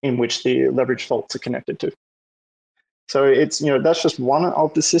in which the leverage vaults are connected to. So it's, that's just one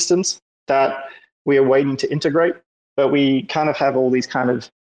of the systems that we are waiting to integrate, but we kind of have all these kind of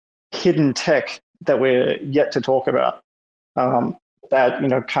hidden tech that we're yet to talk about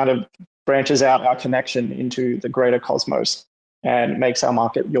that, kind of branches out our connection into the greater cosmos and makes our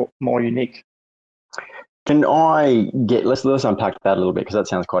market more unique. Can let's unpack that a little bit because that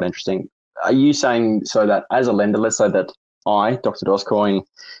sounds quite interesting. Are you saying so that as a lender, let's say that I, Dr. Doscoin,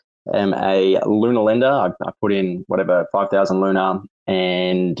 am a Luna lender, I put in whatever, 5,000 Luna,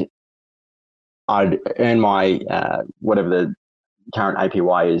 and I'd earn my, whatever the current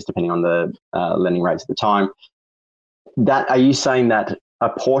APY is, depending on the lending rates at the time. Are you saying that a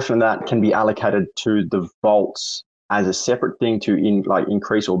portion of that can be allocated to the vaults as a separate thing to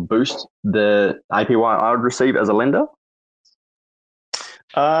increase or boost the APY I would receive as a lender?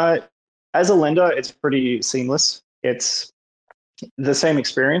 As a lender, it's pretty seamless. It's the same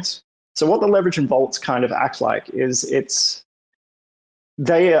experience. So what the leverage and vaults kind of act like is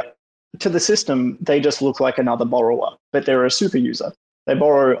to the system, they just look like another borrower, but they're a super user. They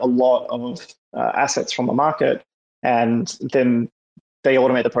borrow a lot of assets from the market, and then they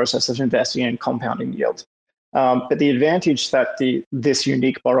automate the process of investing and compounding yield. But the advantage that this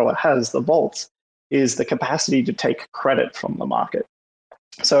unique borrower has, the vaults, is the capacity to take credit from the market.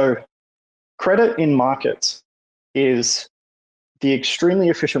 So credit in markets is the extremely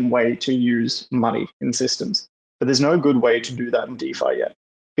efficient way to use money in systems, but there's no good way to do that in DeFi yet.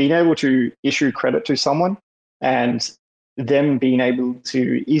 Being able to issue credit to someone and them being able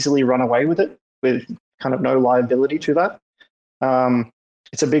to easily run away with it with kind of no liability to that,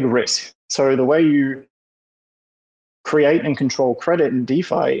 it's a big risk. So the way you create and control credit in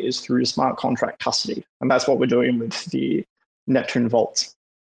DeFi is through smart contract custody, and that's what we're doing with the Neptune vaults.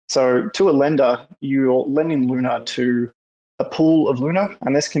 So to a lender, you're lending Luna to a pool of Luna,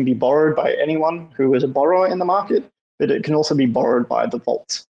 and this can be borrowed by anyone who is a borrower in the market, but it can also be borrowed by the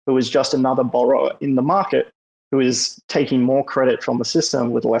vault, who is just another borrower in the market who is taking more credit from the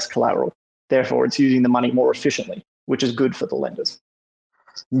system with less collateral. Therefore, it's using the money more efficiently, which is good for the lenders.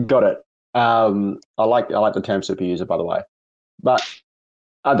 Got it. I like the term super user, by the way. But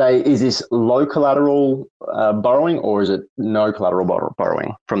is this low collateral borrowing, or is it no collateral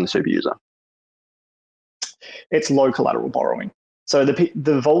borrowing from the super user? It's low collateral borrowing. So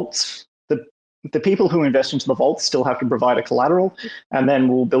the vaults, the people who invest into the vault still have to provide a collateral, and then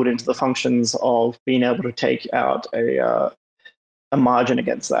we'll build into the functions of being able to take out a margin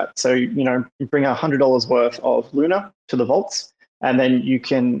against that. So, you bring $100 worth of Luna to the vaults, and then you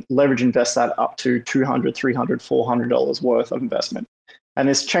can leverage invest that up to $200, $300, $400 worth of investment. And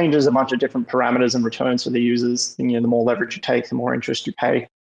this changes a bunch of different parameters and returns for the users. And, the more leverage you take, the more interest you pay.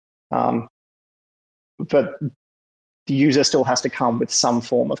 But the user still has to come with some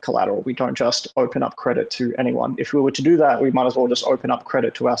form of collateral. We don't just open up credit to anyone. If we were to do that, we might as well just open up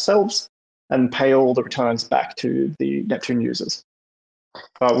credit to ourselves and pay all the returns back to the Neptune users.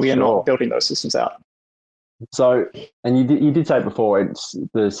 But we are not building those systems out. So, and you did say it before, it's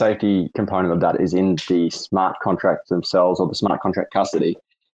the safety component of that is in the smart contracts themselves, or the smart contract custody.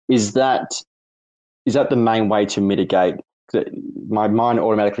 Is that the main way to mitigate? My mind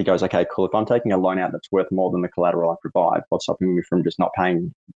automatically goes, okay, cool. If I'm taking a loan out that's worth more than the collateral I provide, what's stopping me from just not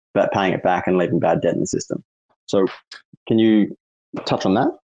paying it back and leaving bad debt in the system? So, can you touch on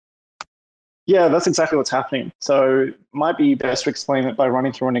that? Yeah, that's exactly what's happening. So it might be best to explain it by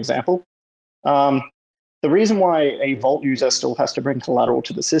running through an example. The reason why a vault user still has to bring collateral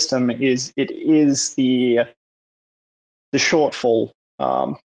to the system is it is the shortfall,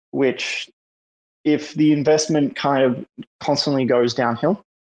 which if the investment kind of constantly goes downhill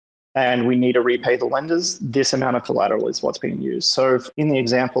and we need to repay the lenders, this amount of collateral is what's being used. So in the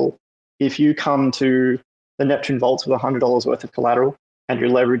example, if you come to the Neptune vaults with $100 worth of collateral and you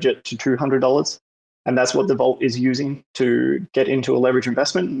leverage it to $200, and that's what the vault is using to get into a leverage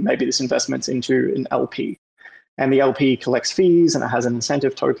investment, maybe this investment's into an LP. And the LP collects fees and it has an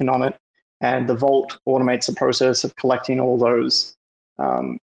incentive token on it. And the vault automates the process of collecting all those,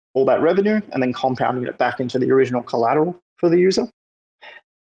 all that revenue and then compounding it back into the original collateral for the user.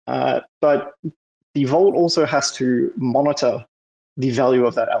 But the vault also has to monitor the value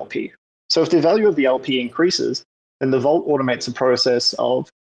of that LP. So if the value of the LP increases, then the vault automates the process of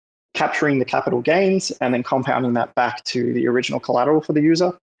capturing the capital gains and then compounding that back to the original collateral for the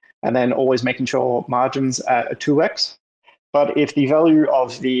user, and then always making sure margins at a 2x. But if the value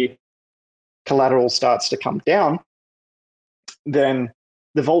of the collateral starts to come down, then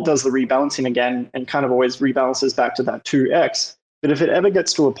the vault does the rebalancing again and kind of always rebalances back to that 2x. But if it ever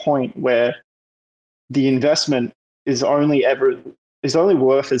gets to a point where the investment is only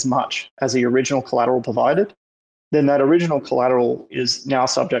worth as much as the original collateral provided, then that original collateral is now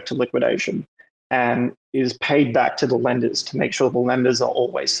subject to liquidation and is paid back to the lenders to make sure the lenders are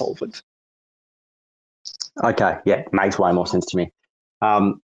always solvent. Okay, yeah, makes way more sense to me.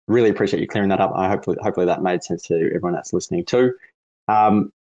 Really appreciate you clearing that up. Hopefully that made sense to everyone that's listening too.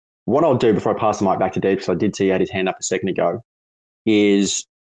 What I'll do before I pass the mic back to Deep, because I did see he had his hand up a second ago, is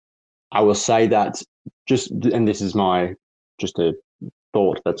I will say that and this is just a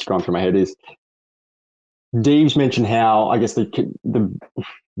thought that's gone through my head, is Deeves mentioned how, I guess, the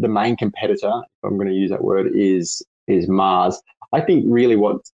main competitor, if I'm going to use that word, is Mars. I think really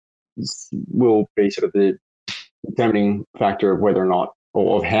what will be sort of the determining factor of whether or not,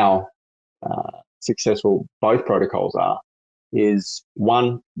 or of how successful both protocols are, is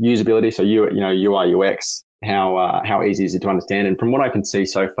one, usability. So UI UX, how easy is it to understand? And from what I can see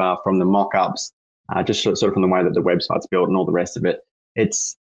so far from the mock-ups, just sort of from the way that the website's built and all the rest of it,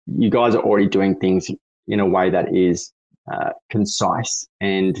 it's you guys are already doing things in a way that is concise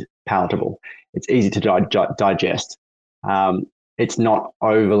and palatable. It's easy to digest. It's not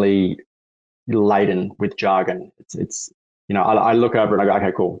overly laden with jargon. It's I look over and I go,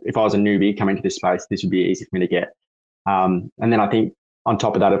 okay, cool. If I was a newbie coming to this space, this would be easy for me to get. And then I think on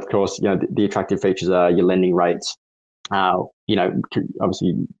top of that, of course, the attractive features are your lending rates,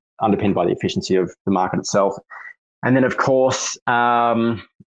 obviously underpinned by the efficiency of the market itself. And then, of course,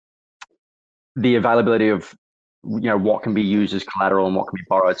 the availability of, what can be used as collateral and what can be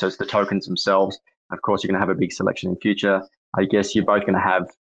borrowed. So it's the tokens themselves. Of course, you're going to have a big selection in future. I guess you're both going to have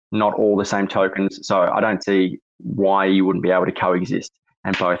not all the same tokens. So I don't see why you wouldn't be able to coexist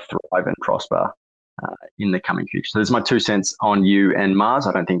and both thrive and prosper in the coming future. So there's my 2 cents on you and Mars.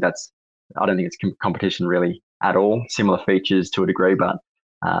 I don't think it's competition really at all. Similar features to a degree, but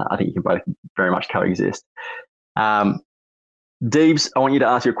I think you can both very much coexist. Deebs, I want you to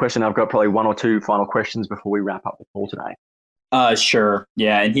ask your question. I've got probably 1 or 2 final questions before we wrap up the call today. Sure.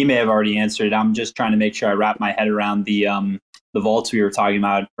 Yeah, and he may have already answered it. I'm just trying to make sure I wrap my head around the vaults we were talking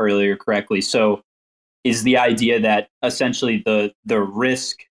about earlier correctly. So is the idea that essentially the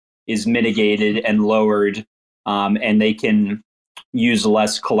risk is mitigated and lowered, and they can use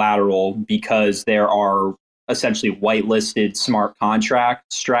less collateral because there are essentially whitelisted smart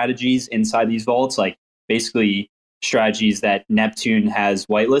contract strategies inside these vaults, like basically strategies that Neptune has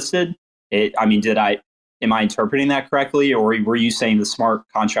whitelisted? Am I interpreting that correctly, or were you saying the smart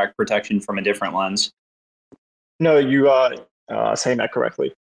contract protection from a different lens? No, you are saying that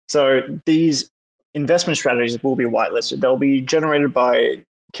correctly. So these investment strategies will be whitelisted. They'll be generated by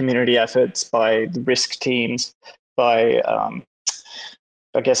community efforts, by the risk teams, by,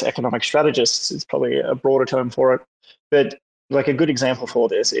 I guess, economic strategists is probably a broader term for it. But like a good example for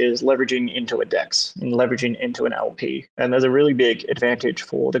this is leveraging into a DEX and leveraging into an LP. And there's a really big advantage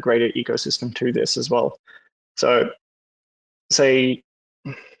for the greater ecosystem to this as well. So say,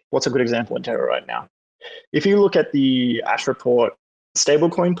 what's a good example in Terra right now? If you look at the Ash Report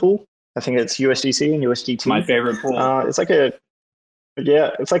stablecoin pool, I think it's USDC and USDT. My favorite pool. It's like a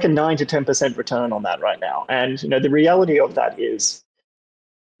 9 to 10% return on that right now. And the reality of that is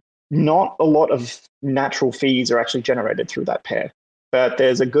not a lot of natural fees are actually generated through that pair. but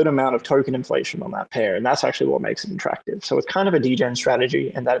there's a good amount of token inflation on that pair, and that's actually what makes it attractive. So it's kind of a degen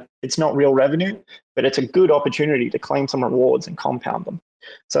strategy, and that it's not real revenue, but it's a good opportunity to claim some rewards and compound them.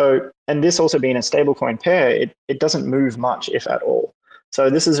 So, and this also being a stablecoin pair, it doesn't move much, if at all. So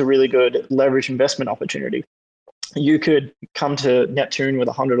this is a really good leverage investment opportunity. You could come to Neptune with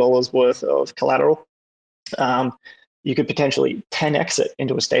 $100 worth of collateral. You could potentially 10x it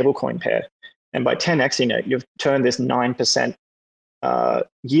into a stablecoin pair. And by 10xing it, you've turned this 9%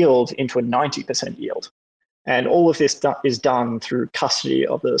 yield into a 90% yield. And all of this is done through custody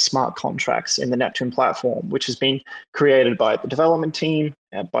of the smart contracts in the Neptune platform, which has been created by the development team,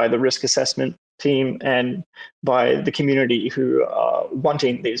 by the risk assessment team, and by the community who are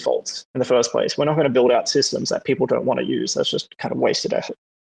wanting these vaults in the first place. We're not going to build out systems that people don't want to use. That's just kind of wasted effort.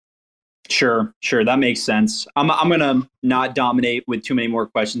 Sure. That makes sense. I'm going to not dominate with too many more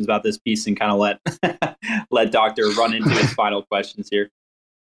questions about this piece and kind of let Doctor run into his final questions here.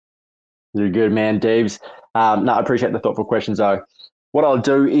 You're good, man, Daves. No, I appreciate the thoughtful questions, though. What I'll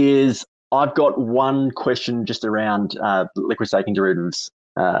do is I've got one question just around liquid staking derivatives.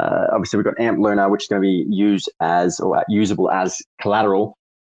 Obviously, we've got AMP Luna, which is going to be used as or usable as collateral.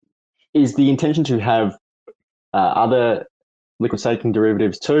 Is the intention to have other liquid staking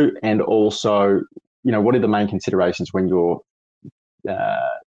derivatives too? And also, what are the main considerations when you're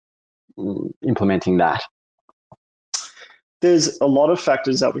implementing that? There's a lot of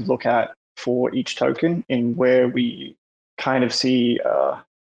factors that we look at for each token in where we kind of see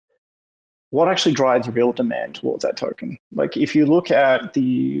what actually drives real demand towards that token. Like if you look at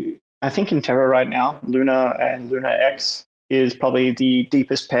I think in Terra right now, Luna and Luna X is probably the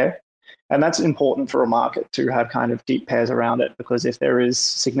deepest pair. And that's important for a market to have kind of deep pairs around it, because if there is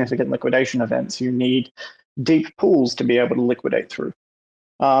significant liquidation events, you need deep pools to be able to liquidate through.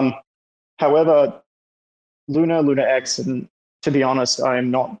 However, Luna X, and to be honest, I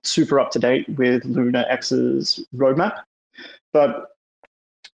am not super up to date with Luna X's roadmap, but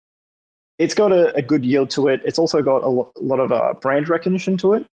it's got a good yield to it. It's also got a lot of brand recognition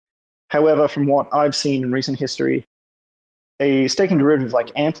to it. However, from what I've seen in recent history, a staking derivative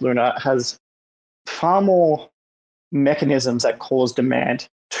like AMP Luna has far more mechanisms that cause demand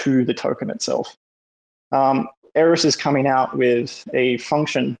to the token itself. Eris is coming out with a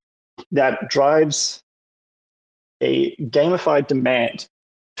function that drives a gamified demand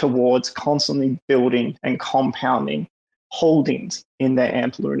towards constantly building and compounding holdings in their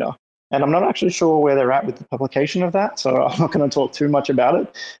AMP Luna. And I'm not actually sure where they're at with the publication of that, so I'm not going to talk too much about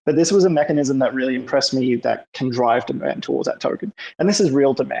it. But this was a mechanism that really impressed me that can drive demand towards that token. And this is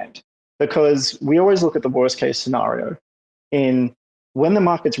real demand, because we always look at the worst case scenario in when the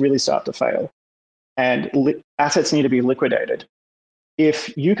markets really start to fail and assets need to be liquidated.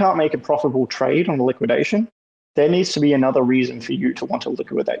 If you can't make a profitable trade on the liquidation, there needs to be another reason for you to want to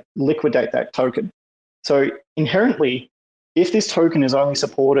liquidate that token. So inherently, if this token is only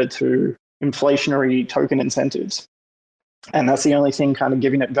supported through inflationary token incentives, and that's the only thing kind of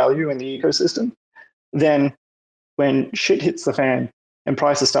giving it value in the ecosystem, then when shit hits the fan and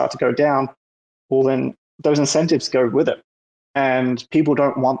prices start to go down, well, then those incentives go with it, and people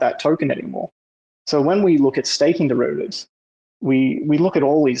don't want that token anymore. So when we look at staking derivatives, we look at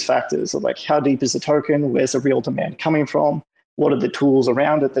all these factors of like how deep is the token, where's the real demand coming from, what are the tools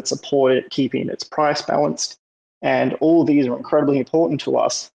around it that support it, keeping its price balanced. And all of these are incredibly important to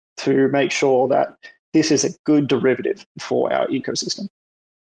us to make sure that this is a good derivative for our ecosystem.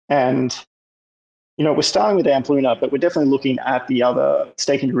 And, we're starting with AMP Luna, but we're definitely looking at the other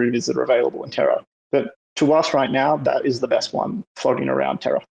staking derivatives that are available in Terra. But to us right now, that is the best one floating around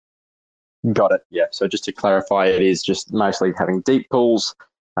Terra. Got it. Yeah. So just to clarify, it is just mostly having deep pools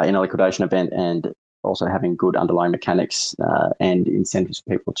in a liquidation event, and also having good underlying mechanics and incentives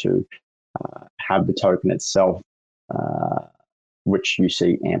for people to have the token itself, which you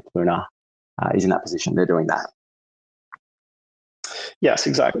see AMP Luna is in that position. They're doing that. Yes,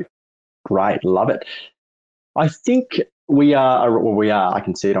 exactly. Great. Love it. I think I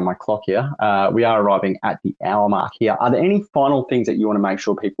can see it on my clock here. We are arriving at the hour mark here. Are there any final things that you want to make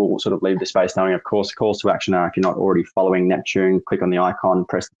sure people sort of leave the space knowing? Of course, calls to action are, if you're not already following Neptune, click on the icon,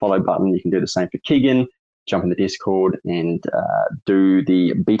 press the follow button. You can do the same for Keegan. Jump in the Discord and do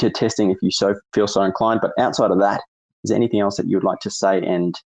the beta testing if you feel so inclined. But outside of that, is there anything else that you would like to say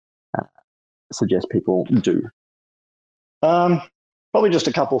and suggest people do? Probably just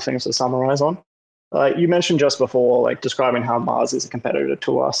a couple of things to summarize on. You mentioned just before, like describing how Mars is a competitor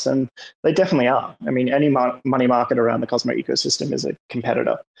to us, and they definitely are. I mean, any money market around the Cosmo ecosystem is a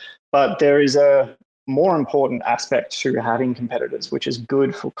competitor, but there is a more important aspect to having competitors, which is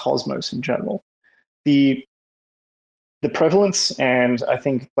good for Cosmos in general. The the prevalence and I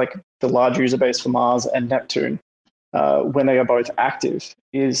think like the large user base for Mars and Neptune, when they are both active,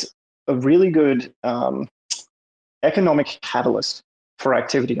 is a really good economic catalyst for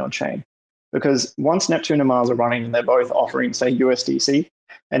activity on chain. Because once Neptune and Mars are running and they're both offering, say, USDC,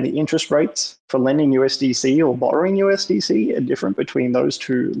 and the interest rates for lending USDC or borrowing USDC are different between those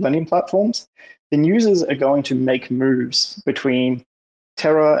two lending platforms, then users are going to make moves between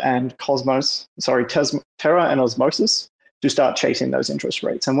Terra and Terra and Osmosis to start chasing those interest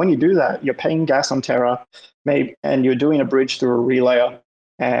rates. And when you do that, you're paying gas on Terra, and you're doing a bridge through a relayer,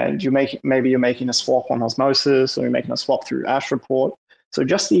 and maybe you're making a swap on Osmosis, or you're making a swap through Ash Report. So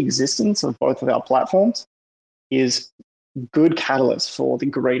just the existence of both of our platforms is good catalyst for the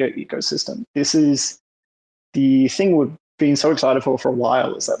greater ecosystem. This is the thing we've been so excited for a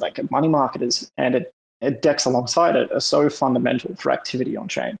while, is that like money marketers and DEX alongside it are so fundamental for activity on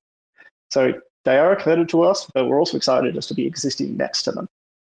chain. So they are a competitor to us, but we're also excited just to be existing next to them.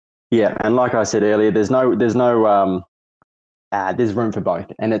 Yeah, and like I said earlier, there's room for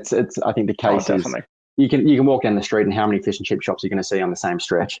both, and it's I think the case is you can walk down the street and how many fish and chip shops you're going to see on the same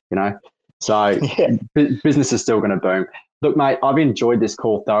stretch, So yeah. Business is still going to boom. Look, mate, I've enjoyed this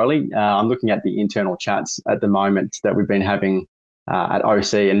call thoroughly. I'm looking at the internal chats at the moment that we've been having at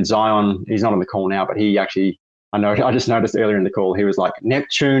OC, and Zion, he's not on the call now, but he actually, I just noticed earlier in the call, he was like,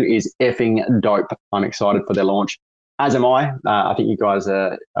 Neptune is effing dope. I'm excited for their launch. As am I. I think you guys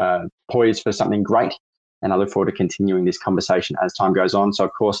are poised for something great, and I look forward to continuing this conversation as time goes on. So,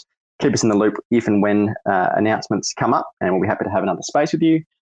 of course, keep us in the loop if and when announcements come up, and we'll be happy to have another space with you.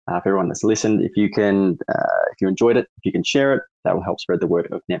 For everyone that's listened, if you enjoyed it, if you can share it, that will help spread the word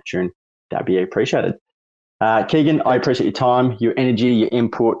of Neptune. That'd be appreciated. Keegan, I appreciate your time, your energy, your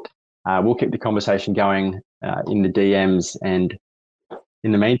input. We'll keep the conversation going in the DMs, and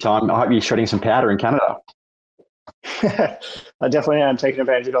in the meantime, I hope you're shredding some powder in Canada. I definitely am taking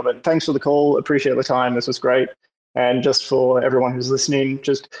advantage of it. Thanks for the call. Appreciate the time. This was great. And just for everyone who's listening,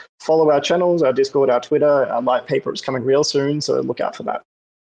 just follow our channels, our Discord, our Twitter. Our light paper is coming real soon, so look out for that.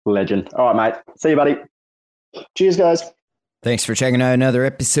 Legend. All right, mate. See you, buddy. Cheers, guys. Thanks for checking out another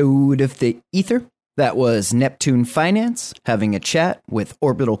episode of The Ether. That was Neptune Finance having a chat with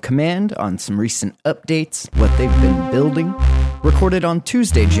Orbital Command on some recent updates, what they've been building. Recorded on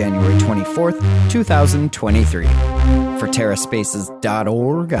Tuesday, January 24th, 2023. For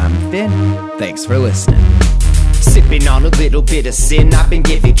TerraSpaces.org, I'm Finn. Thanks for listening. Sipping on a little bit of sin I've been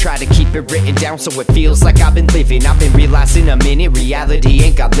giving. Try to keep it written down so it feels like I've been living. I've been realizing a minute reality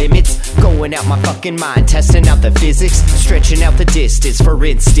ain't got limits. Going out my fucking mind, testing out the physics, stretching out the distance. For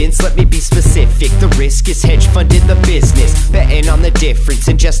instance, let me be specific. The risk is hedge funding the business, betting on the difference,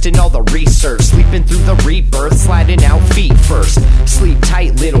 ingesting all the research, sleeping through the rebirth, sliding out feet first. Sleep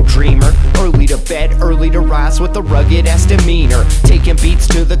tight, little dreamer. Early to bed, early to rise with a rugged ass demeanor. Taking beats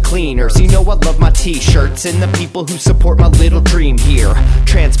to the cleaners. You know I love my t-shirts and the people who support my little dream here.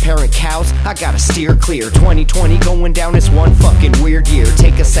 Transparent cows, I gotta steer clear. 2020 going down as one fucking weird year.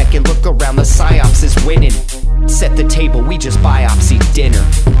 Take a second, look around, the psyops is winning. Set the table, we just biopsy dinner.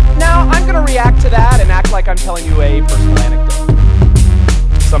 Now I'm gonna react to that and act like I'm telling you a personal anecdote.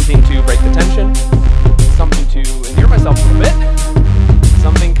 Something to break the tension, something to endear myself a little bit,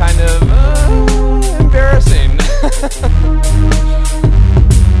 something kind of embarrassing.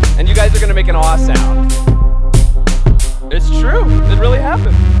 And you guys are gonna make an awe sound. It's true. It really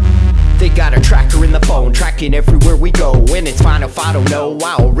happened. They got a tracker in the phone, tracking everywhere we go. And it's fine if I don't know.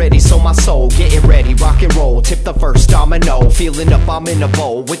 I already sold my soul. Getting ready, rock and roll. Tip the first domino. Feeling up, I'm in a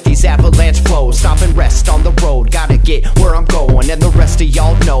bowl with these avalanche flows. Stop and rest on the road. Gotta get where I'm going. And the rest of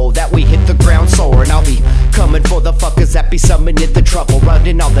y'all know that we hit the ground sore. And I'll be coming for the fuckers that be summoning the trouble.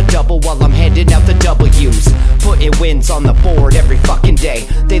 Running on the double while I'm handing out the W's. Putting wins on the board every fucking day.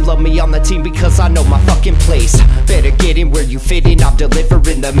 They love me on the team because I know my fucking place. Better get in where you fit in. I'm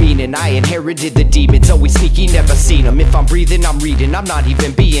delivering the meaning. I inherited the demons, always sneaky, never seen them. If I'm breathing, I'm reading, I'm not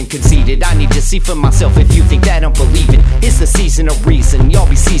even being conceited. I need to see for myself if you think that I'm believing. It's the season of reason, y'all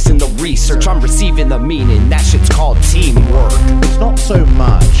be seizing the research. I'm receiving the meaning, that shit's called teamwork. It's not so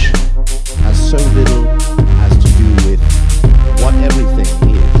much as so little as to do with what everything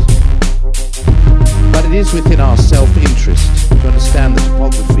is. But it is within our self-interest to understand the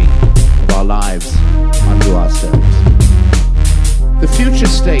topography of our lives unto ourselves. The future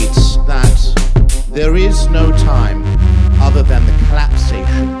states that there is no time other than the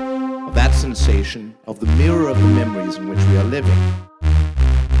collapsation of that sensation of the mirror of the memories in which we are living.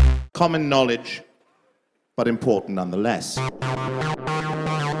 Common knowledge, but important nonetheless.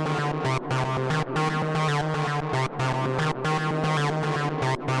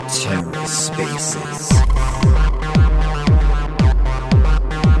 TerraSpaces.